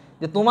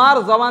 যে তোমার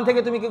জবান থেকে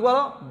তুমি কি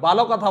করো?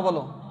 ভালো কথা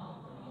বলো।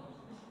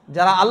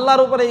 যারা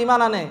আল্লাহর উপরে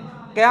ঈমান আনে,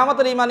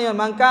 কিয়ামতের ঈমানী,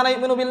 মান কানা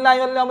ইউমিনু বিল্লাহি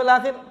ওয়াল ইয়াউমিল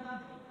আখির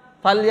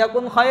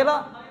ফালইয়াকুন খায়রা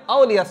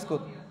আও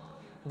লিয়াসকুত,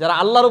 যারা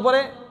আল্লাহর উপরে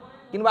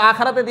কিংবা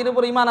আখিরাতের দিনের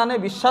উপর ঈমান আনে,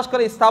 বিশ্বাস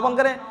করে, স্থাপন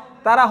করে,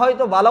 তারা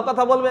হয়তো ভালো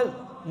কথা বলবে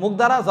মুখ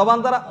দ্বারা, জবান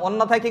দ্বারা,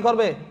 অন্যথায় কি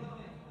করবে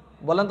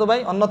বলেন তো ভাই?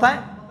 অন্যথায়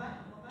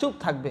চুপ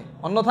থাকবে,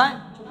 অন্যথায়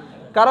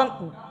কারণ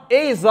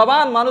এই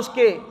জবান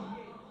মানুষকে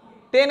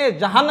টেনে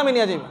জাহান্নামে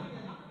নিয়ে যাবে।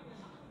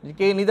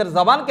 কে নিজের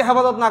জবানকে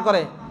হেফাজত না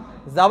করে,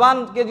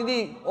 জবানকে যদি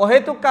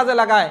অহেতুক কাজে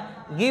লাগায়,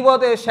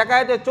 গীবতে,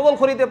 শেকায়েতে,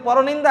 চুগলখড়িতে,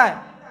 পরনিন্দায়,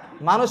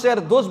 মানুষের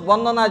দোষ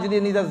বর্ণনায় যদি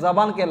নিজের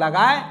জবানকে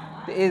লাগায়,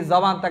 তো এই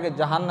জবান তাকে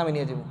জাহান্নামে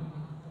নিয়ে যাবে।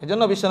 এই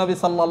জন্য বিশ্বনবী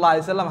সাল্লাল্লাহু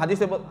আলাইহি সাল্লাম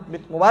হাদিসে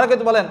মুবারকে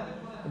বলেন,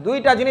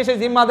 দুইটা জিনিসের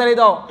জিম্মাদারি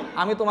দাও,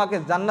 আমি তোমাকে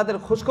জান্নাতের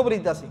খুশখবর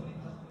দিতেছি।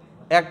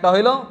 একটা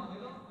হইল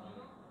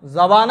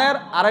জবানের,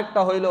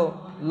 আরেকটা হইল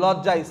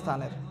লজ্জা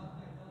স্থানের।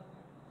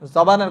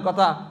 জবানের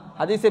কথা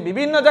হাদিসে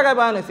বিভিন্ন জায়গায়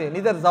বয়ান হয়েছে,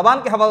 নিজের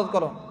জবানকে হেফাজত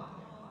করো।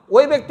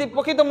 ওই ব্যক্তি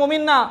প্রকৃত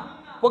মুমিন না,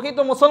 প্রকৃত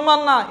মুসলমান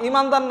না,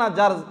 ইমানদার না,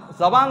 যার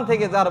জবান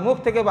থেকে, যার মুখ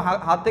থেকে বা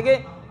হাত থেকে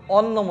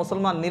অন্য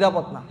মুসলমান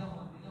নিরাপদ না।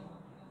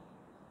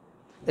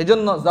 এই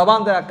জন্য জবান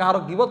দ্বারা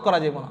কাহারও গীবত করা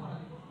যাবে না,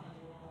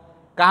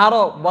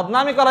 কাহারও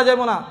বদনামি করা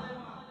যাবে না,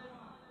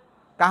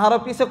 কাহারও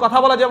পিছে কথা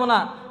বলা যাবে না,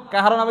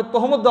 কাহারও নামে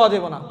তহমত দেওয়া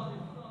যাবে না।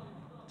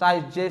 চাই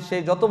যে সে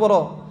যত বড়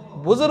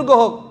বুজুর্গ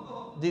হোক,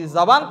 যদি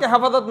জবানকে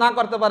হেফাজত না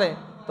করতে পারে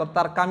তো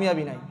তার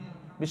কামিয়াবি নাই।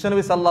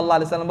 বিশ্বনবী সাল্লাল্লাহু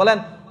আলাইহি সাল্লাম বলেন,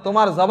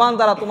 তোমার জবান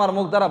দ্বারা, তোমার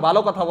মুখ দ্বারা ভালো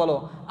কথা বলো,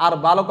 আর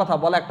ভালো কথা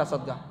বলা একটা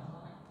সদকা।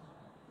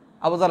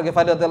 আবু যার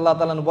গিফারী রাদিয়াল্লাহু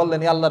তাআলা বললেন,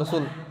 ইয়া আল্লাহর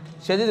রাসূল,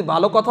 সে যদি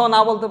ভালো কথাও না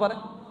বলতে পারে,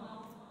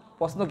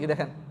 প্রশ্ন কি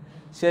দেখেন,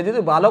 সে যদি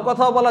ভালো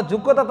কথাও বলার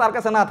যোগ্যতা তার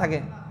কাছে না থাকে,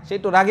 সে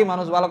একটু রাগী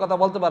মানুষ, ভালো কথা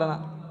বলতে পারে না।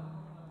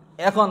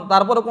 এখন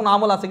তারপরে কোনো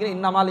আমল আছে কিনা,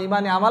 ইন্নামাল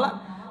ইমানি আমালা,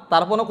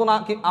 তারপরে কোনো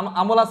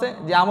আমল আছে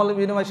যে আমলের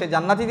বিনিময়ে সে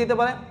জান্নাতি দিতে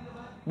পারে?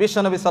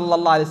 বিশ্বনবী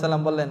সাল্লাল্লাহু আলাইহি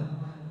সাল্লাম বললেন,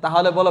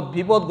 তাহলে বলো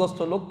বিপদগ্রস্ত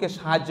লোককে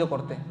সাহায্য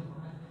করতে,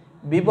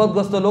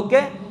 বিপদগ্রস্ত লোককে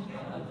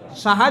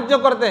সাহায্য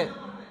করতে।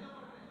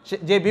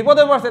 যে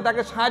বিপদে পড়ছে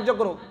তাকে সাহায্য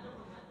করুক,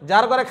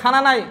 যার ঘরে খানা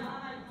নাই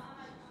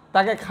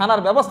তাকে খানার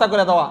ব্যবস্থা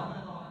করে দেওয়া,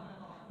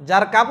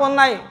 যার কাপড়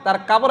নাই তার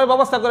কাপড়ের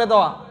ব্যবস্থা করে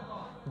দেওয়া,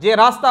 যে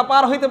রাস্তা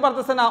পার হইতে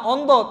পারতেছে না,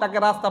 অন্ধ, তাকে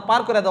রাস্তা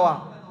পার করে দেওয়া,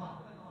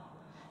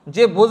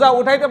 যে বোঝা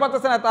উঠাইতে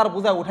পারতেছে না তার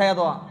বোঝা উঠাইয়া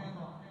দেওয়া।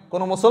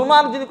 কোনো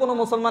মুসলমান যদি কোনো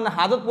মুসলমানের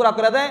হাজত পুরা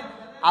করে দেয়,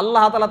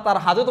 আল্লাহ তাআলা তার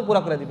হাজতও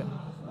পুরা করে দিবেন।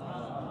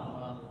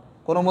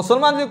 কোনো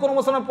মুসলমান যদি কোনো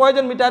মুসলমান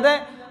প্রয়োজন মিটাই দেয়,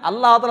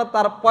 আল্লাহ তাআলা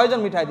তার প্রয়োজন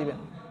মিটাই দিবেন।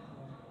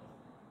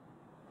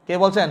 কে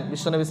বলছেন?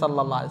 বিশ্বনবী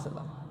সাল্লাল্লাহু আলাইহি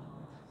সাল্লাম।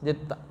 যে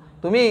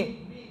তুমি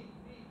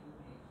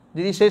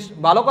যদি সে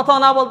ভালো কথাও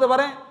না বলতে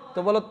পারে, তো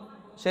বলো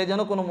সে যেন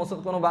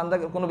কোনো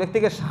বান্দাকে, কোনো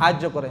ব্যক্তিকে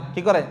সাহায্য করে।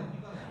 কি করে?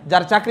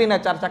 যার চাকরি নাই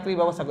তার চাকরির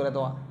ব্যবস্থা করে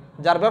দেওয়া,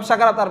 যার ব্যবসা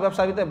করা তার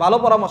ব্যবসার ভিতরে ভালো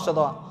পরামর্শ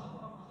দেওয়া,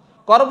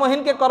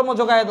 কর্মহীনকে কর্ম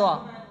যোগায় দেওয়া,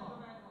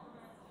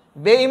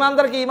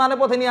 বেঈমানদারকে ইমানের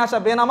পথে নিয়ে আসা,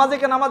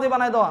 বেনামাজিকে নামাজি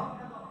বানায় দেওয়া।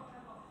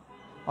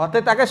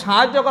 অর্থাৎ তাকে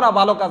সাহায্য করা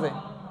ভালো কাজে,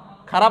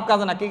 খারাপ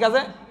কাজে না। কি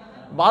কাজে?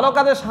 ভালো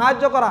কাজে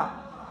সাহায্য করা।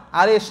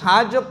 আর এই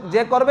সাহায্য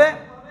যে করবে,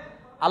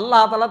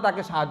 আল্লাহ তাআলা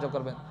তাকে সাহায্য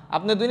করবেন।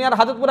 আপনি দুনিয়ার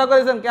হাজত পুরা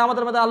করেছেন,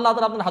 কিয়ামতের মধ্যে আল্লাহ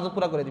তাআলা আপনার হাজত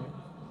পুরা করে দিবেন।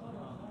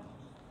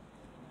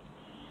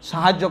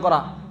 সাহায্য করা,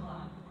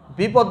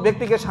 বিপদ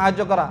ব্যক্তিকে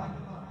সাহায্য করা,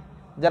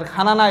 যার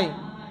খানা নাই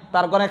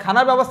তার ঘরে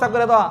খানার ব্যবস্থা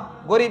করে দেওয়া।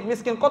 গরিব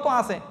মিসকিন কত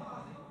আছে,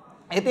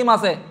 এতিম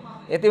আছে,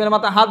 এতিমের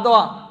মাথায় হাত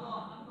দেওয়া।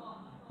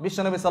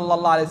 বিশ্বনবী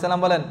সাল্লাল্লাহু আলাইহি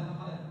সাল্লাম বলেন,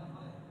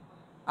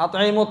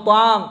 আতঈমুত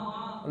তাআম,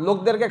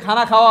 লোকদেরকে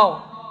খানা খাওয়াও।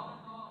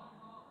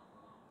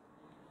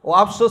 ও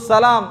আফসুস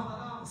সালাম,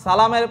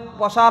 সালামের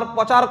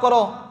প্রচার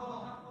করো।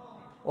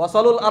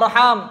 ওয়াসালুল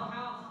আরহাম,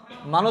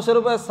 মানুষের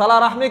উপরে সালা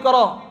রাহমি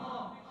করো।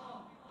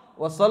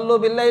 ওয়াসাল্লু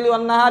বিল্লাইলি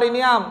ওয়ান নাহারি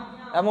নিয়াম,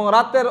 এবং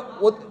রাতের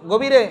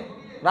গভীরে,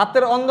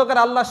 রাতের অন্ধকারে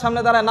আল্লাহর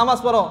সামনে দাঁড়ায় নামাজ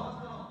পড়ো।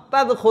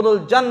 তাদখুলুল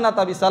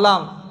জান্নাতা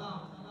বিসালাম,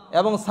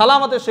 এবং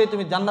সালামতের সহিত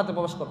তুমি জান্নাতে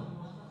প্রবেশ করো।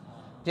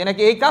 যে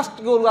নাকি এই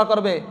কাজগুলো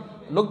করবে,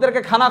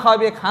 লোকদেরকে খানা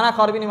খাওয়াবে, খানা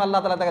খাওয়ার বিনিময়ে আল্লাহ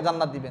তাআলা তাকে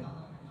জান্নাত দিবেন।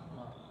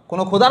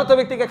 কোনো ক্ষুধার্ত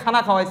ব্যক্তিকে খানা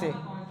খাওয়াইছে,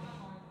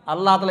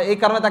 আল্লাহ তাআলা এই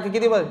কারণে তাকে কি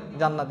দিবেন?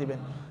 জান্নাত দিবেন।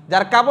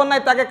 যার কাপড় নাই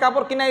তাকে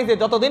কাপড় কিনে দিয়েছে,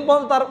 যতদিন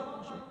পর্যন্ত তার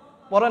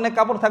পরনে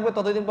কাপড় থাকবে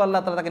ততদিন পর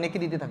আল্লাহ তাআলা তাকে নেকি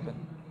দিতে থাকবেন।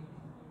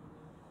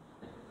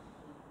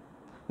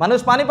 মানুষ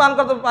পানি পান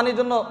করতে, পানির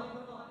জন্য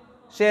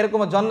সে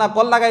এরকম জন্না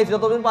কল লাগাইছে,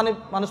 যতদিন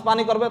মানুষ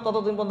পানি করবে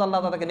ততদিন পর্যন্ত আল্লাহ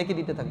তাআলা তাকে নেকি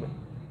দিতে থাকবে।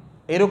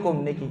 এরকম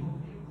নেকি।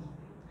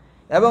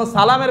 এবং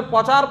সালামের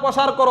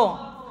প্রচার করো,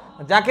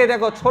 যাকে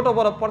দেখো ছোট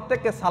বড়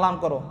প্রত্যেককে সালাম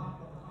করো।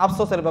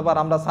 আফসোসের ব্যাপার,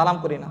 আমরা সালাম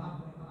করি না।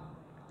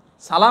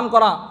 সালাম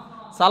করা,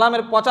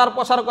 সালামের প্রচার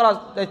করা,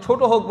 ছোট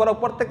হোক বড়,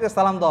 প্রত্যেককে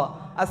সালাম দেওয়া।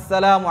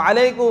 আসসালামু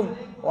আলাইকুম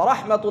ওয়া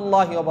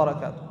রাহমাতুল্লাহি ওয়া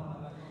বারাকাতুহু।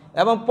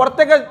 এবং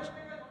প্রত্যেকে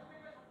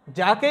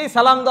যাকেই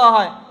সালাম দেওয়া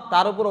হয়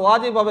তার উপর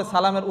ওয়াজিব হবে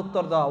সালামের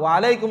উত্তর দেওয়া। ওয়া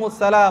আলাইকুমুস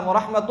সালাম ওয়া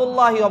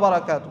রাহমাতুল্লাহি ওয়া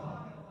বারাকাতুহু।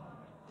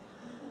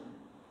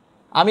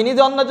 আমি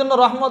নিজে অন্যের জন্য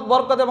রহমত,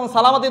 বরকত এবং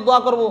সালামতির দোয়া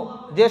করব,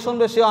 যে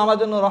শুনবে সেও আমার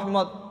জন্য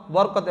রহমত,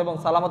 বরকত এবং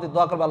সালামতির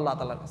দোয়া করবে আল্লাহ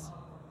তাআলার কাছে।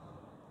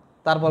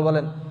 তারপর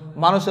বলেন,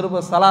 মানুষের উপর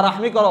সালা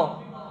রাহমি করো,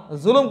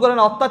 জুলুম করো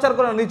না, অত্যাচার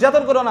করো না,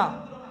 নির্যাতন করো না,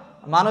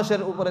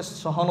 মানুষের উপরে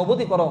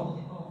সহানুভূতি করো।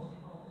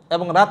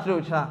 এবং রাত্রে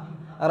উঠা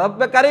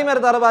রব্বে কারিমের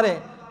দরবারে,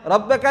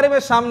 রব্বে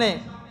কারিমের সামনে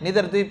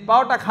নিজের দুই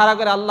পাওটা খাড়া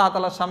করে আল্লাহ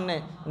তাআলার সামনে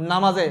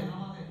নামাজে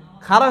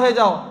খাড়া হয়ে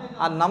যাও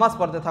আর নামাজ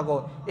পড়তে থাকো।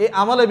 এই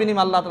আমলের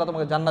বিনিময়ে আল্লাহ তাআলা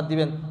তোমাকে জান্নাত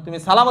দিবেন। তুমি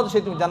সালামত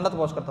সেই তুমি জান্নাতে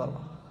প্রবেশ করতে পারবে।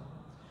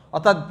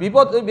 অর্থাৎ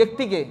বিপদ, ওই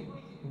ব্যক্তিকে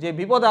যে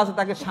বিপদে আছে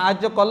তাকে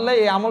সাহায্য করলে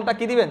এই আমলটা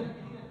কি দিবেন?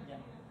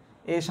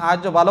 এই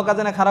সাহায্য ভালো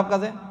কাজে না খারাপ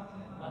কাজে?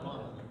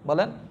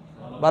 বলেন,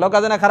 ভালো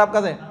কাজে না খারাপ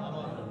কাজে?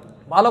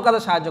 ভালো কাজে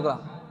সাহায্য করা,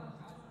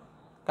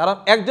 কারণ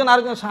একজন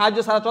আরেকজন সাহায্য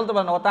ছাড়া চলতে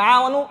পারে না।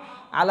 তাআওয়ানু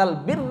আলাল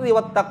বিররি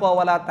ওয়াত তাকওয়া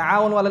ওয়ালা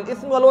তাআওয়ানু আলাল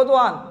ইসমি ওয়াল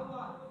উদওয়ান।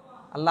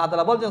 আল্লাহ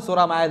তাআলা বলছেন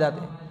সূরা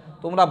মায়েদাতে,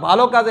 তোমরা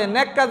ভালো কাজে,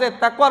 নেক কাজে,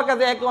 তাকওয়ার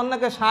কাজে একে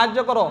অন্যকে সাহায্য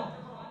করো,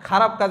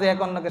 খারাপ কাজে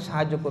একে অন্যকে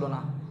সাহায্য করো না।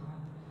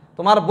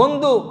 তোমার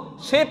বন্ধু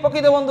সেই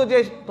প্রকৃত বন্ধু যে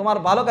তোমার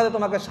ভালো কাজে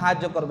তোমাকে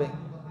সাহায্য করবে,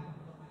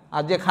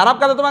 আর যে খারাপ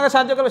কাজে তোমাকে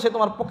সাহায্য করবে সে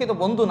তোমার প্রকৃত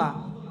বন্ধু না।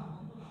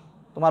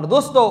 তোমার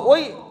দোস্ত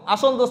ওই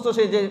আসল দোস্ত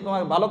সেই যে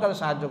তোমাকে ভালো কাজে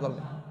সাহায্য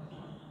করবে।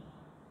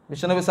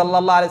 বিশ্বনবী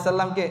সাল্লাল্লাহু আলাইহি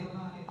সাল্লামকে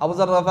আবু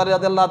যর গফারী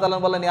রাদিয়াল্লাহু তাআলা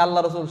বললেন, ইয়া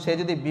আল্লাহর রাসূল, সে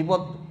যদি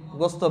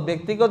বিপদগ্রস্ত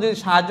ব্যক্তিকে যদি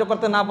সাহায্য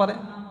করতে না পারে?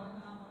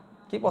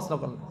 কি প্রশ্ন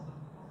করলেন?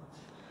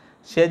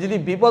 সে যদি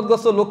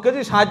বিপদগ্রস্ত লোককে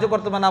যদি সাহায্য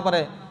করতে না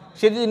পারে,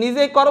 সে যদি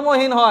নিজেই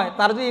কর্মহীন হয়,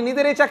 তার যদি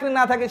নিজেরই চাকরি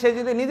না থাকে, সে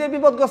যদি নিজেই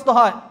বিপদগ্রস্ত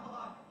হয়,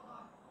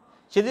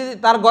 সে যদি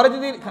তার ঘরে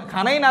যদি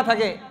খানাই না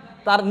থাকে,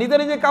 তার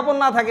নিজেরই যে কাপড়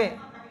না থাকে,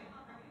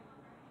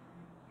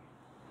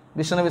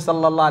 বিশ্বনবী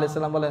সাল্লাল্লাহু আলাইহি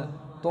সাল্লাম বলেন,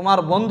 তোমার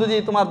বন্ধু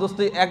যদি, তোমার দোস্ত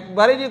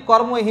একবারে যদি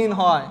কর্মহীন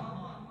হয়,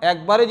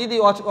 একবারে যদি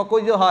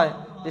অকৈজ হয়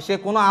যে সে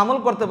কোনো আমল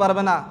করতে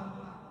পারবে না,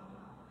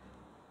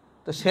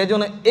 তো সে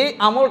জন্য এই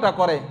আমলটা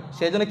করে,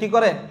 সে জন্য কি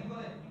করে,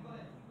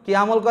 কি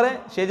আমল করে?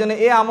 সেই জন্য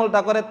এই আমলটা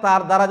করে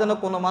তার দ্বারা যেন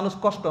কোনো মানুষ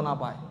কষ্ট না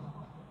পায়,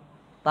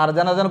 তার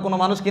যেন কোনো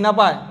মানুষ কি না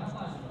পায়,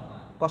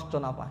 কষ্ট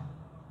না পায়।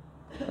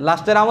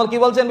 লাস্টের আমল কি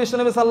বলছেন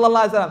বিশ্বনবী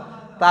সাল্লাল্লাহু আলাইহি সাল্লাম?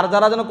 তার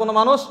দ্বারা যেন কোনো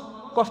মানুষ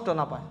কষ্ট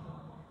না পায়।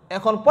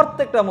 এখন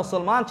প্রত্যেকটা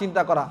মুসলমান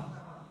চিন্তা করা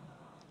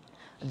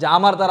যে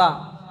আমার দ্বারা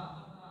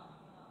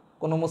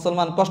কোনো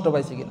মুসলমান কষ্ট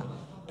পাইছে কিনা।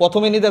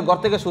 প্রথমে নিজের ঘর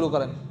থেকে শুরু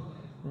করেন,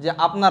 যে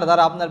আপনার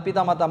দ্বারা আপনার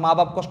পিতামাতা মা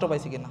বাপ কষ্ট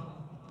পাইছে কিনা,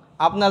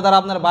 আপনার দ্বারা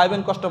আপনার ভাই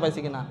বোন কষ্ট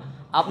পাইছে কিনা,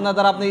 আপনার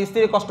দ্বারা আপনার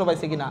স্ত্রী কষ্ট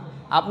পাইছে কিনা,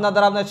 আপনার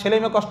দ্বারা আপনার ছেলে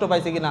মেয়ে কষ্ট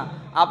পাইছে কিনা,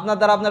 আপনার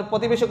দ্বারা আপনার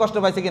প্রতিবেশী কষ্ট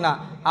পাইছে কিনা,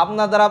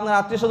 আপনার দ্বারা আপনার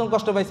আত্মীয় স্বজন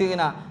কষ্ট পাইছে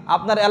কিনা,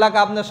 আপনার এলাকা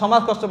আপনার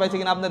সমাজ কষ্ট পাইছে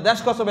কিনা, আপনার দেশ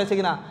কষ্ট পাইছে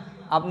কিনা,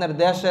 আপনার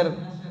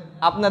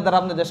দ্বারা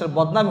আপনার দেশের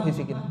বদনামি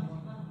হয়েছে কিনা,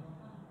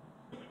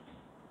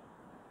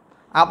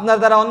 আপনার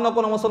দ্বারা অন্য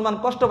কোনো মুসলমান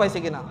কষ্ট পাইছে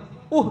কিনা,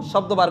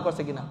 শব্দ বার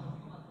করছে কিনা,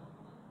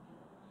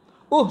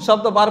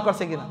 শব্দ বার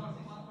করছে কিনা।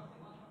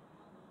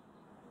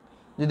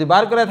 যদি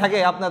বার করে থাকে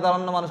আপনার দ্বারা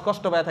অন্য মানুষ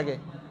কষ্ট পায় থাকে,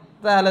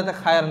 তাহলে তো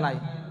খায়ের নাই,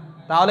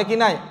 তাহলে কি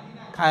নাই,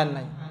 খায়ের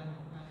নাই।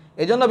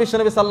 এই জন্য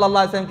বিশ্বনবী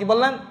সাল্লাল্লাহু আলাইহি সাল্লাম কি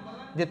বললেন,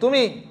 যে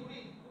তুমি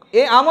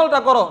এই আমলটা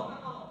করো।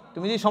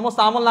 তুমি যদি সমস্ত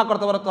আমল না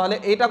করতে পারো, তাহলে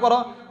এইটা করো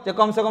যে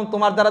কমসে কম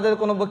তোমার দ্বারা যদি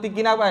কোনো ব্যক্তি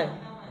কি না পায়,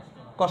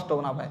 কষ্ট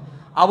না পায়।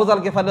 আবু যর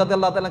গফারী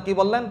রাদিয়াল্লাহু তাআলা কি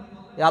বললেন,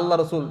 ইয়া আল্লাহ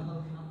রাসূল,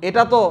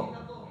 এটা তো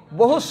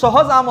বহু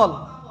সহজ আমল,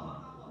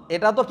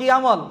 এটা তো কি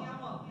আমল,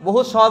 বহু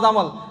সহজ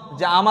আমল,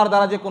 যে আমার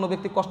দ্বারা যে কোনো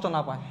ব্যক্তি কষ্ট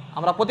না পায়।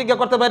 আমরা প্রতিজ্ঞা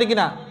করতে পারি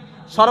কিনা?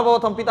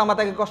 সর্বপ্রথম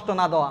পিতামাতাকে কষ্ট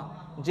না দেওয়া।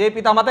 যে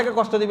পিতামাতাকে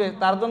কষ্ট দিবে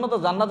তার জন্য তো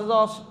জান্নাতে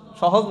যাওয়া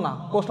সহজ না,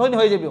 কঠিন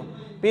হয়ে যাবে।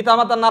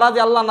 পিতামাতার নারাজি,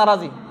 আল্লাহ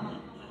নারাজি।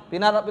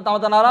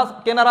 পিতামাতা নারাজ,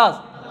 কে নারাজ?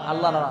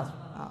 আল্লাহ নারাজ।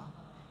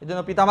 এই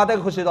জন্য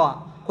পিতামাতাকে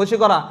খুশি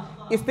করা,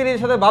 স্ত্রীর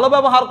সাথে ভালো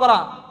ব্যবহার করা,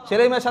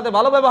 ছেলে মেয়ের সাথে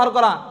ভালো ব্যবহার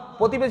করা,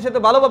 প্রতিবেশীর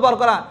সাথে ভালো ব্যবহার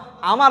করা,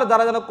 আমার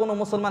দ্বারা যেন কোনো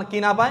মুসলমান কি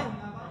না পায়,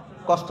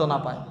 কষ্ট না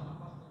পায়।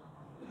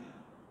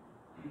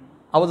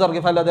 আবু যর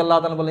গফারী রাদিয়াল্লাহু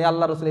তাআলা বলেন,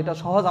 আল্লাহ রাসূল, এটা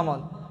সহজ আমল,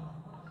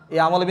 এই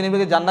আমল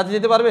বিনিময়ে জান্নাতে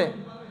যেতে পারবে?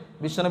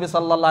 বিশ্বনবী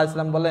সাল্লাল্লাহু আলাইহি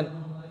সাল্লাম বলেন,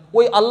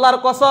 ওই আল্লাহর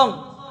কসম,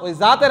 ওই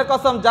জাতের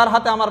কসম যার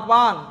হাতে আমার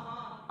প্রাণ,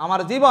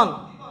 আমার জীবন,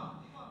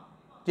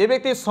 যে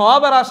ব্যক্তি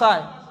সওয়াবের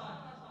আশায়,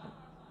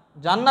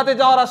 জান্নাতে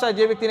যাওয়ার আশায়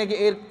যে ব্যক্তি নাকি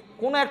এর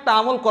কোনো একটা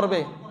আমল করবে,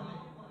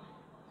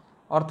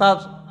 অর্থাৎ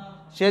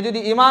সে যদি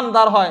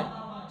ঈমানদার হয়,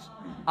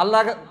 আল্লাহ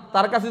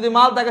তার কাছে যদি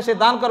মাল থাকে সে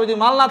দান করবে, যদি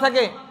মাল না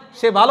থাকে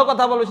সে ভালো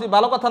কথা বলবে, যদি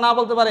ভালো কথা না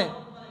বলতে পারে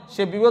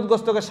সে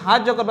বিপদগ্রস্তকে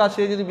সাহায্য করবে, আর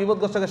সে যদি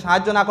বিপদগ্রস্তকে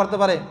সাহায্য না করতে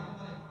পারে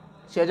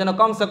সে যেন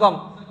কমসে কম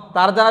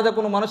তার দ্বারা যে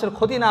কোনো মানুষের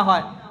ক্ষতি না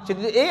হয়, সে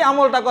যদি এই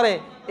আমলটা করে,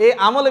 এই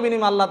আমলে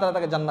বিনিময়ে আল্লাহ তাআলা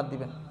তাকে জান্নাত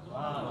দিবেন।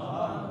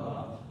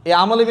 এই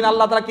আমলে বিনিময়ে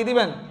আল্লাহ তাআলা কি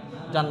দিবেন?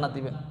 জান্নাত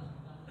দিবেন,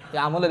 এই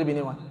আমলের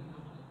বিনিময়।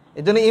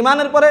 এই জন্য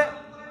ঈমানের পরে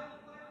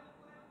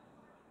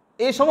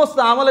এই সমস্ত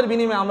আমলের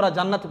বিনিময়ে আমরা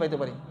জান্নাত পাইতে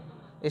পারি।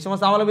 এই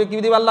সমস্ত আমলের কি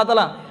দিবে আল্লাহ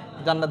তাআলা?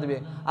 জান্নাত দিবে।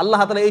 আল্লাহ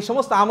তাআলা এই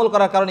সমস্ত আমল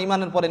করার কারণে,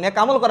 ঈমানের পরে নেক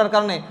আমল করার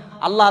কারণে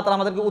আল্লাহ তাআলা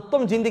আমাদেরকে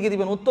উত্তম জিন্দেগি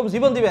দিবেন, উত্তম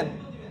জীবন দিবেন।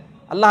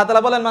 আল্লাহ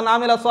তাআলা বলেন, মান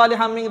আমিলা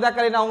সালিহাম মিন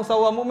যাকারিন আও উনসা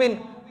ওয়া মুমিন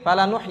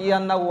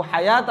ফালানুহইয়ান্নাহু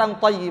হায়াতান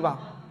তাইয়্যিবা।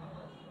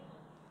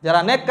 যারা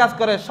নেক কাজ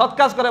করে, সৎ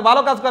কাজ করে,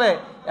 ভালো কাজ করে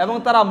এবং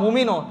তারা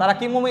মুমিনও, তারা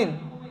কি মুমিন?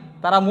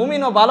 তারা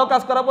মুমিনও, ভালো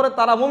কাজ করার পরে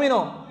তারা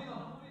মুমিনও,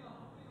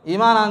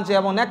 ঈমান আনছে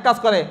এবং নেক কাজ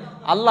করে,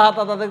 আল্লাহ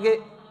তাআলা তাদেরকে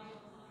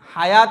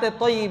হায়াতে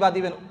তাইয়্যিবা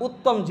দিবেন,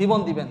 উত্তম জীবন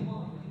দিবেন,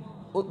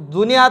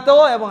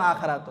 দুনিয়াতেও এবং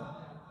আখিরাতেও।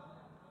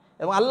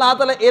 এবং আল্লাহ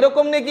তাআলা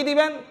এরকম নেকি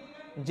দিবেন,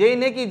 যেই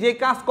নেকি যে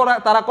কাজ করা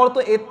তারা করতো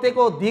এর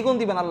থেকেও দ্বিগুণ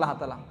দিবেন আল্লাহ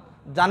তাআলা।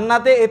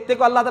 জান্নাতে এর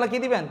থেকেও আল্লাহ তাআলা কি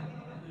দিবেন?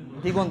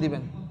 দ্বিগুণ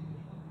দিবেন।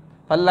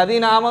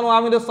 ফাল্লাযীনা আমানু ওয়া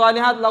আমিলুস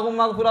সালিহাত লাহুম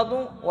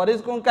মাগফিরাতুন ওয়া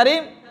রিজকুন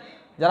কারীম।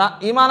 যারা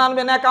ঈমান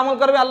আনবে, নেক আমল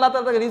করবে, আল্লাহ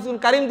তাআলা তাদেরকে রিজকুন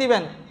কারীম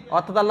দিবেন,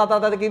 অর্থাৎ আল্লাহ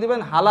তাআলা তাদেরকে কি দিবেন?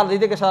 হালাল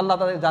রিজিকের সাথে আল্লাহ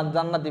তাদেরকে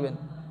জান্নাত দিবেন।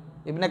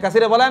 ইবনে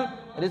কাসিরে বলেন,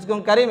 রিজকুন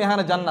কারীম,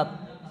 এখানে জান্নাত,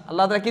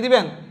 আল্লাহ তাআলা কি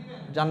দিবেন?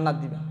 জান্নাত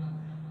দিবেন।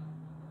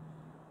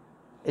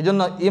 এই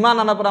জন্য ইমান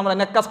আনার পর আমরা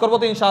নেক কাজ করবো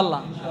তো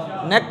ইনশাআল্লাহ,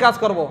 নেক কাজ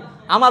করবো।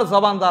 আমার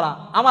জবান দ্বারা,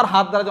 আমার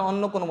হাত দ্বারা যেন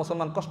অন্য কোনো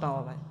মুসলমান কষ্ট না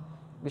হয়।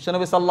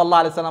 বিশ্বনবী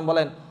সাল্লাল্লাহু আলাইহি সাল্লাম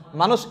বলেন,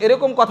 মানুষ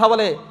এরকম কথা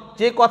বলে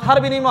যে কথার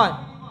বিনিময়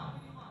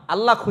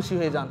আল্লাহ খুশি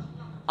হয়ে যান।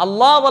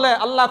 আল্লাহ বলে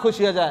আল্লাহ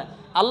খুশি হয়ে যায়,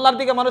 আল্লাহর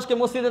দিকে মানুষকে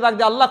মসজিদে ডাক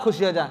দিয়ে আল্লাহ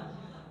খুশি হয়ে যায়,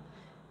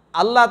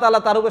 আল্লাহ তাআলা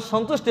তার উপর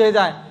সন্তুষ্ট হয়ে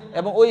যায়,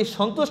 এবং ওই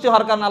সন্তুষ্টি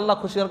হওয়ার কারণে আল্লাহ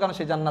খুশি হওয়ার কারণে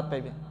সে জান্নাত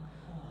পাইবে।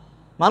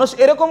 মানুষ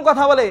এরকম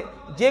কথা বলে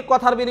যে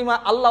কথার বিনিময়ে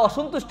আল্লাহ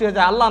অসন্তুষ্ট হয়ে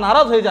যায়, আল্লাহ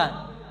নারাজ হয়ে যায়।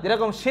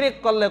 যেরকম শিরিক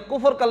করলে,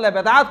 কুফর করলে,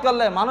 বেদাত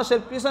করলে, মানুষের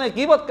পিছনে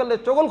গীবত করলে,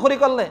 চগলখড়ি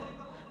করলে,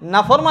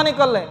 নাফরমানি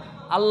করলে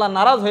আল্লাহ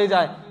নারাজ হয়ে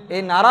যায়।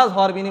 এই নারাজ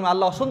হওয়ার বিনিময়ে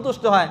আল্লাহ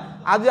অসন্তুষ্ট হয়।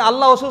 আর যদি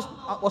আল্লাহ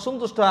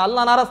অসন্তুষ্ট হয়,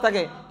 আল্লাহ নারাজ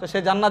থাকে, তো সে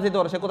জান্নাত দিতে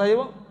পারে, সে কোথায়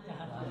যাব?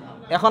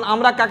 এখন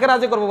আমরা কাকে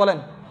রাজি করবো বলেন?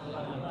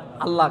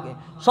 আল্লাহকে।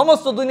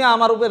 সমস্ত দুনিয়া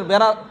আমার উপর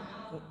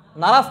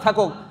নারাজ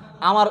থাকুক,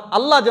 আমার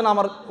আল্লাহ যেন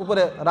আমার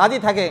উপরে রাজি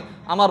থাকে,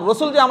 আমার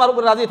রসুল যে আমার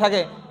উপরে রাজি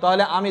থাকে,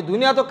 তাহলে আমি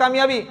দুনিয়া তো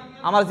কামিয়াবি,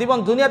 আমার জীবন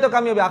দুনিয়া তো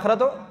কামিয়াবি,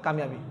 আখিরাতও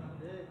কামিয়াবি।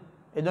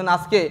 এই জন্য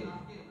আজকে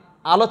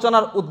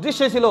আলোচনার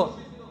উদ্দেশ্য ছিল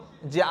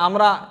যে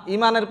আমরা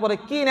ইমানের পরে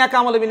কি নেক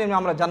আমল বিনিময়ে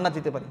আমরা জান্নাত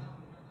যেতে পারি।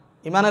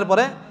 ইমানের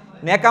পরে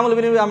নেক আমল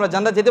বিনিময়ে আমরা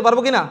জান্নাত যেতে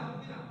পারবো কিনা,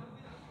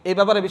 এই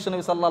ব্যাপারে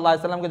বিশ্বনবী সাল্লাল্লাহু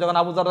আলাইহি সাল্লামকে যখন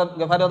আবু যর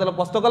গফারি রাদিয়াল্লাহু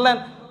প্রশ্ন করলেন,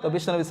 তো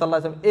বিশ্বনবী সাল্লাল্লাহু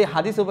আলাইহি সাল্লাম এই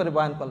হাদিসের উপরে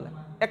বয়ান করলেন।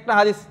 একটা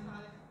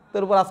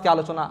হাদিসের উপর আজকে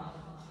আলোচনা।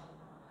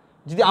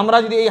 আমরা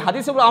যদি এই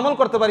হাদিসের উপর আমল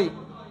করতে পারি,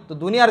 তো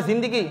দুনিয়ার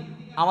জিন্দেগি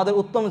আমাদের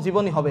উত্তম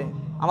জীবনই হবে,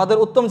 আমাদের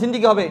উত্তম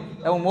জিন্দেগি হবে,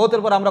 এবং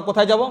মওতের পর আমরা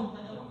কোথায় যাব?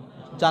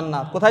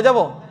 জান্নাত। কোথায় যাব?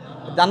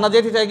 জান্নাত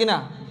যেতে চাই কিনা?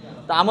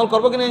 তা আমল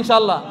করবো কিনা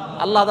ইনশাআল্লাহ।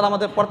 আল্লাহ তাআলা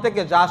আমাদের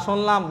প্রত্যেককে যা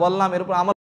শুনলাম বললাম এর উপর আমল